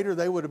years later,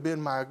 they would have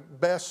been my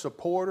best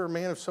supporter.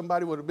 Man, if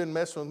somebody would have been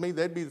messing with me,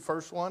 they'd be the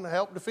first one to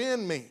help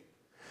defend me.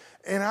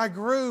 And I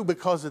grew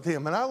because of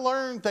them, and I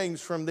learned things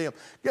from them.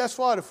 Guess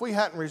what? If we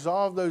hadn't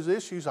resolved those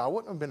issues, I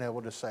wouldn't have been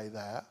able to say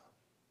that.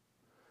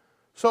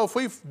 So if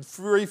we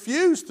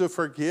refuse to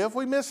forgive,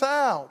 we miss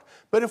out.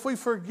 But if we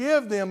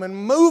forgive them and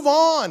move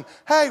on,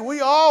 hey, we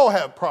all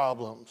have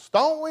problems,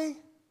 don't we?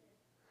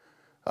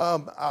 I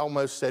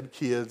almost said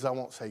kids. I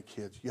won't say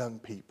kids. Young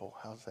people.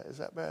 How's that? Is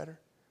that better?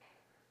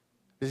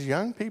 Does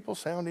young people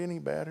sound any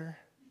better?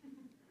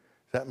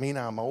 Does that mean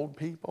I'm old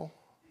people?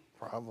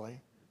 Probably.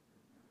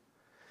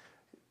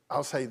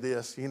 I'll say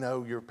this.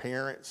 Your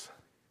parents,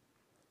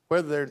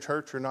 whether they're in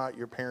church or not,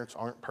 your parents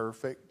aren't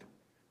perfect.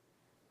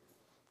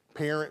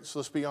 Parents,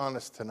 let's be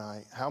honest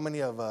tonight. How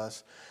many of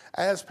us,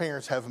 as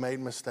parents, have made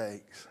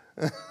mistakes?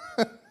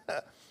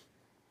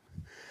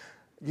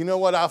 You know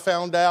what I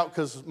found out?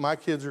 Because my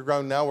kids are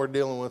grown now. We're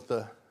dealing with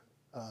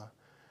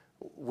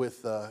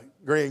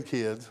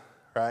grandkids,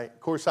 right? Of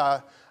course,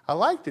 I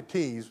like to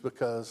tease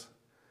because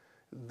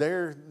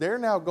they're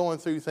now going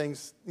through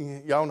things.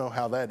 Y'all know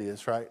how that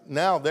is, right?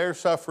 Now they're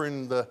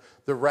suffering the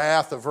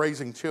wrath of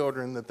raising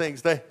children, the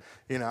things they.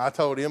 I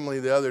told Emily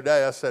the other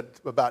day, I said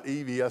about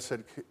Evie,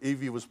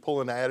 Evie was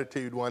pulling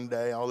attitude one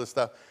day, all this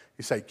stuff.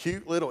 You say,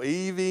 cute little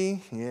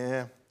Evie?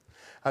 Yeah.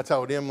 I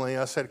told Emily,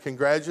 I said,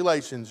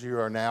 congratulations, you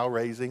are now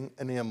raising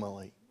an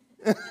Emily.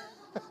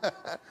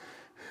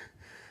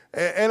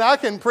 And I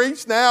can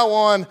preach now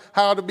on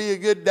how to be a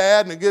good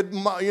dad and a good,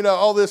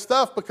 all this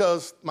stuff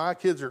because my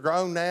kids are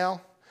grown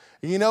now.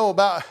 And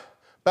about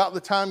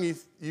the time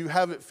you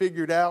have it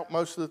figured out,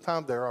 most of the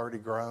time they're already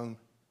grown.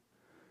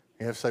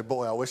 You have to say,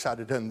 boy, I wish I'd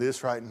have done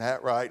this right and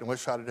that right, and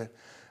wish I'd have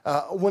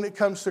done. When it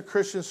comes to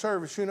Christian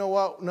service, you know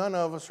what? None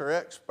of us are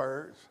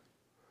experts.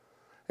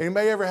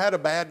 Anybody ever had a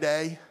bad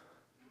day?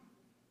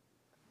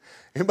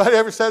 Anybody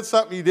ever said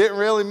something you didn't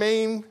really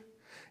mean?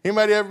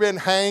 Anybody ever been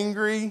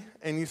hangry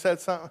and you said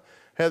something?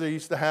 Heather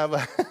used to have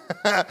a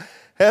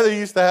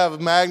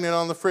magnet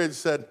on the fridge that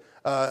said,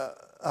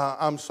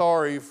 I'm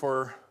sorry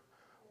for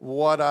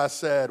what I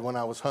said when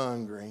I was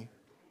hungry.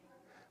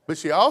 But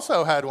she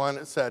also had one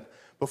that said,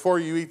 before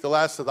you eat the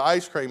last of the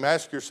ice cream,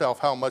 ask yourself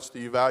how much do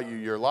you value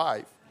your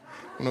life?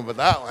 I don't know about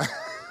that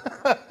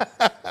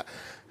one.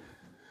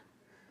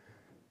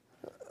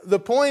 The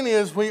point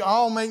is we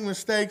all make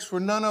mistakes where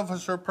none of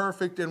us are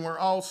perfect and we're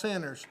all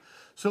sinners.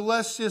 So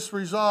let's just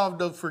resolve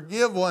to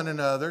forgive one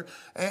another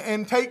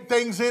and take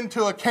things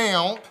into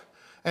account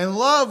and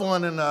love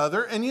one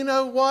another. And you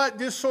know what?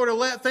 Just sort of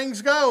let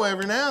things go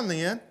every now and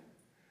then.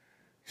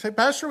 You say,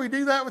 Pastor, we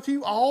do that with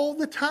you all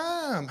the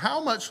time.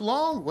 How much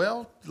longer?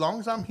 Well, as long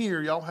as I'm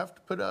here, y'all have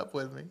to put up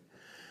with me.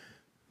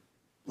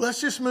 Let's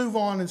just move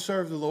on and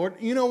serve the Lord.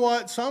 You know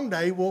what?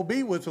 Someday we'll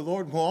be with the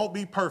Lord and we'll all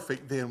be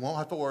perfect then. Won't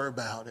have to worry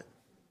about it.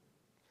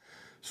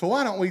 So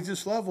why don't we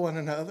just love one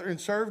another and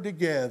serve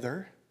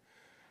together?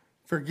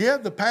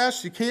 Forget the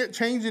past. You can't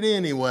change it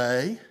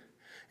anyway.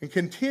 And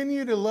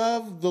continue to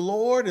love the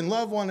Lord and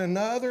love one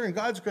another. And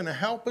God's going to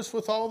help us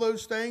with all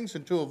those things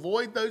and to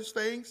avoid those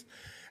things.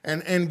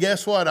 And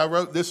guess what? I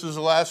wrote, this is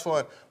the last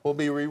one. We'll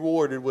be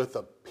rewarded with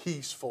a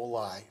peaceful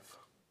life.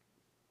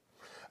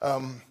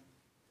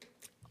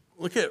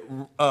 Look at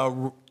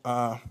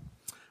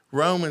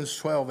Romans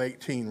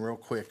 12:18 real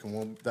quick.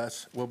 And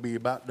we'll be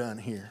about done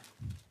here.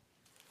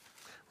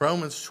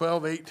 Romans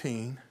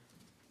 12:18.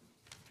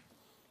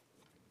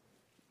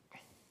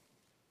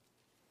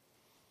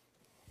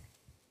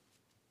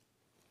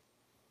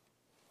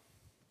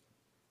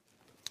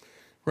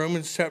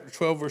 Romans chapter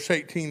 12, verse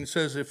 18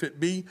 says, if it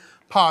be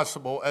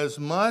possible, as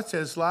much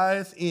as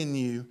lieth in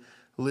you,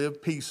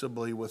 live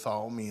peaceably with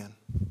all men.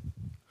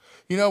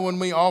 You know, when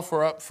we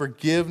offer up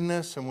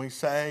forgiveness and we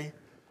say,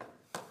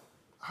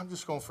 I'm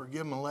just going to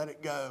forgive them and let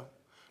it go,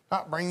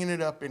 not bringing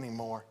it up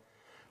anymore.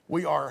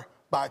 We are,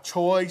 by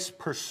choice,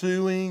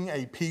 pursuing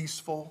a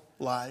peaceful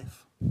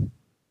life.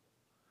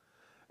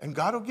 And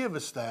God will give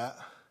us that.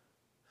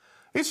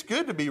 It's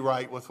good to be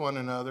right with one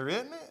another,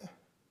 isn't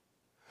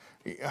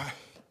it?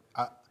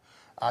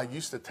 I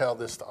used to tell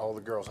this to all the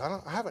girls. I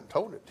haven't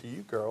told it to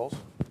you girls.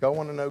 Y'all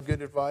want to know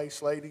good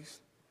advice, ladies?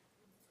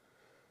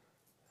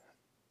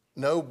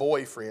 No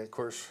boyfriend. Of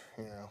course,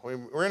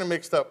 we're in a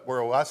mixed up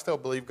world. I still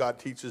believe God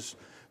teaches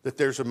that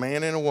there's a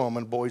man and a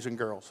woman, boys and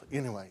girls.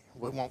 Anyway,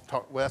 we won't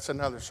talk. Well, that's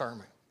another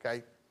sermon,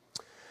 okay?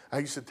 I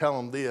used to tell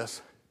them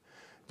this.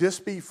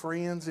 Just be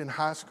friends in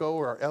high school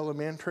or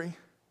elementary.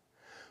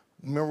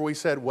 Remember we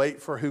said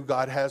wait for who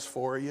God has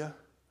for you,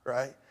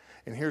 right?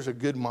 And here's a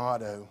good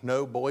motto.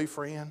 No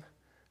boyfriend,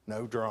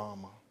 no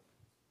drama.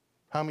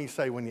 How many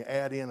say when you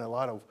add in a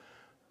lot of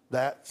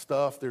that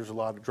stuff, there's a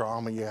lot of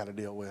drama you got to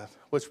deal with?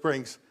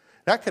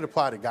 That could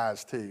apply to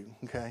guys too,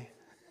 okay?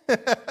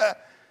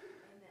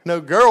 No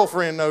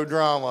girlfriend, no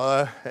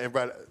drama.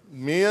 Everybody,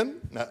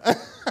 men? No.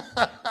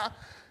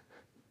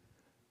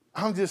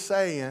 I'm just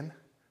saying,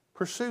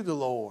 pursue the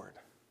Lord.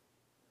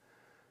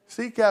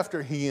 Seek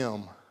after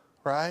Him,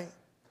 right?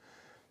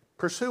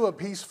 Pursue a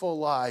peaceful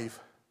life.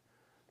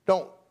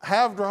 Don't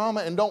have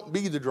drama and don't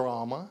be the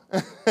drama.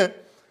 And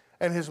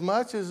as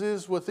much as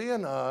is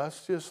within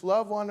us, just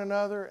love one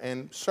another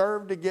and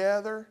serve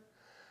together.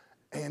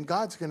 And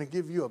God's going to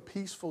give you a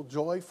peaceful,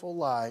 joyful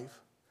life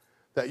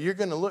that you're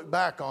going to look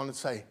back on and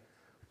say,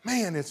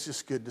 man, it's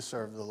just good to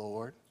serve the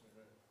Lord.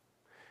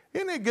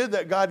 Isn't it good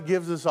that God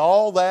gives us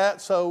all that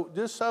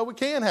just so we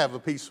can have a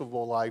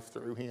peaceful life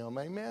through Him?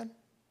 Amen?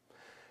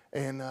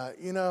 And, I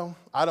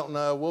don't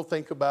know. We'll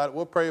think about it.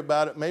 We'll pray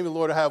about it. Maybe the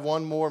Lord will have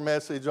one more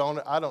message on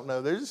it. I don't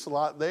know. There's just a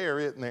lot there,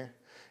 isn't there,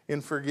 in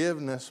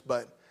forgiveness.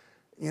 But,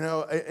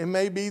 it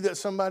may be that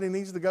somebody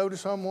needs to go to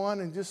someone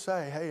and just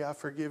say, hey, I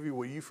forgive you.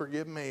 Will you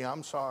forgive me?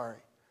 I'm sorry.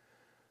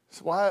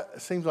 That's why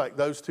it seems like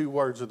those two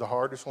words are the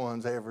hardest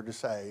ones ever to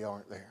say,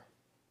 aren't there?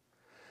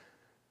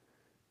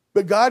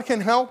 But God can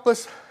help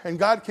us, and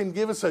God can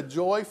give us a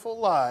joyful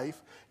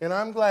life. And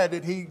I'm glad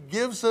that He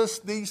gives us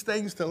these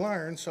things to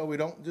learn so we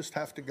don't just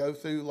have to go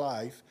through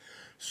life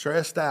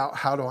stressed out.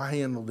 How do I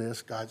handle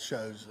this? God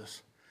shows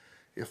us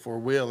if we're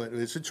willing.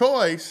 It's a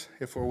choice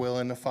if we're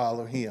willing to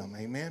follow Him.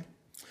 Amen?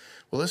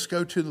 Well, let's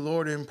go to the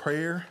Lord in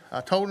prayer.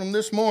 I told Him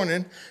this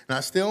morning, and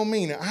I still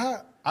mean it.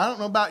 I don't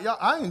know about y'all.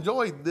 I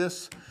enjoyed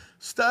this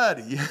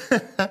study.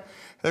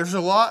 There's a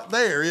lot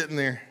there, isn't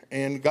there?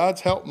 And God's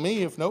helped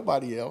me if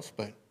nobody else,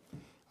 but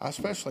I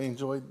especially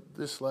enjoyed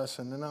this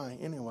lesson tonight.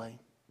 Anyway,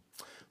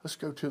 let's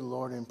go to the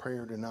Lord in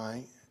prayer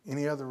tonight.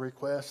 Any other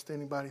requests?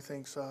 Anybody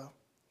think so?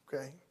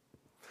 Okay.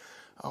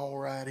 All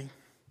righty.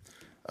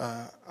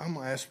 I'm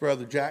going to ask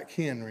Brother Jack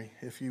Henry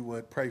if you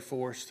would pray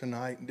for us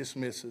tonight and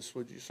dismiss us,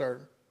 would you,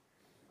 sir?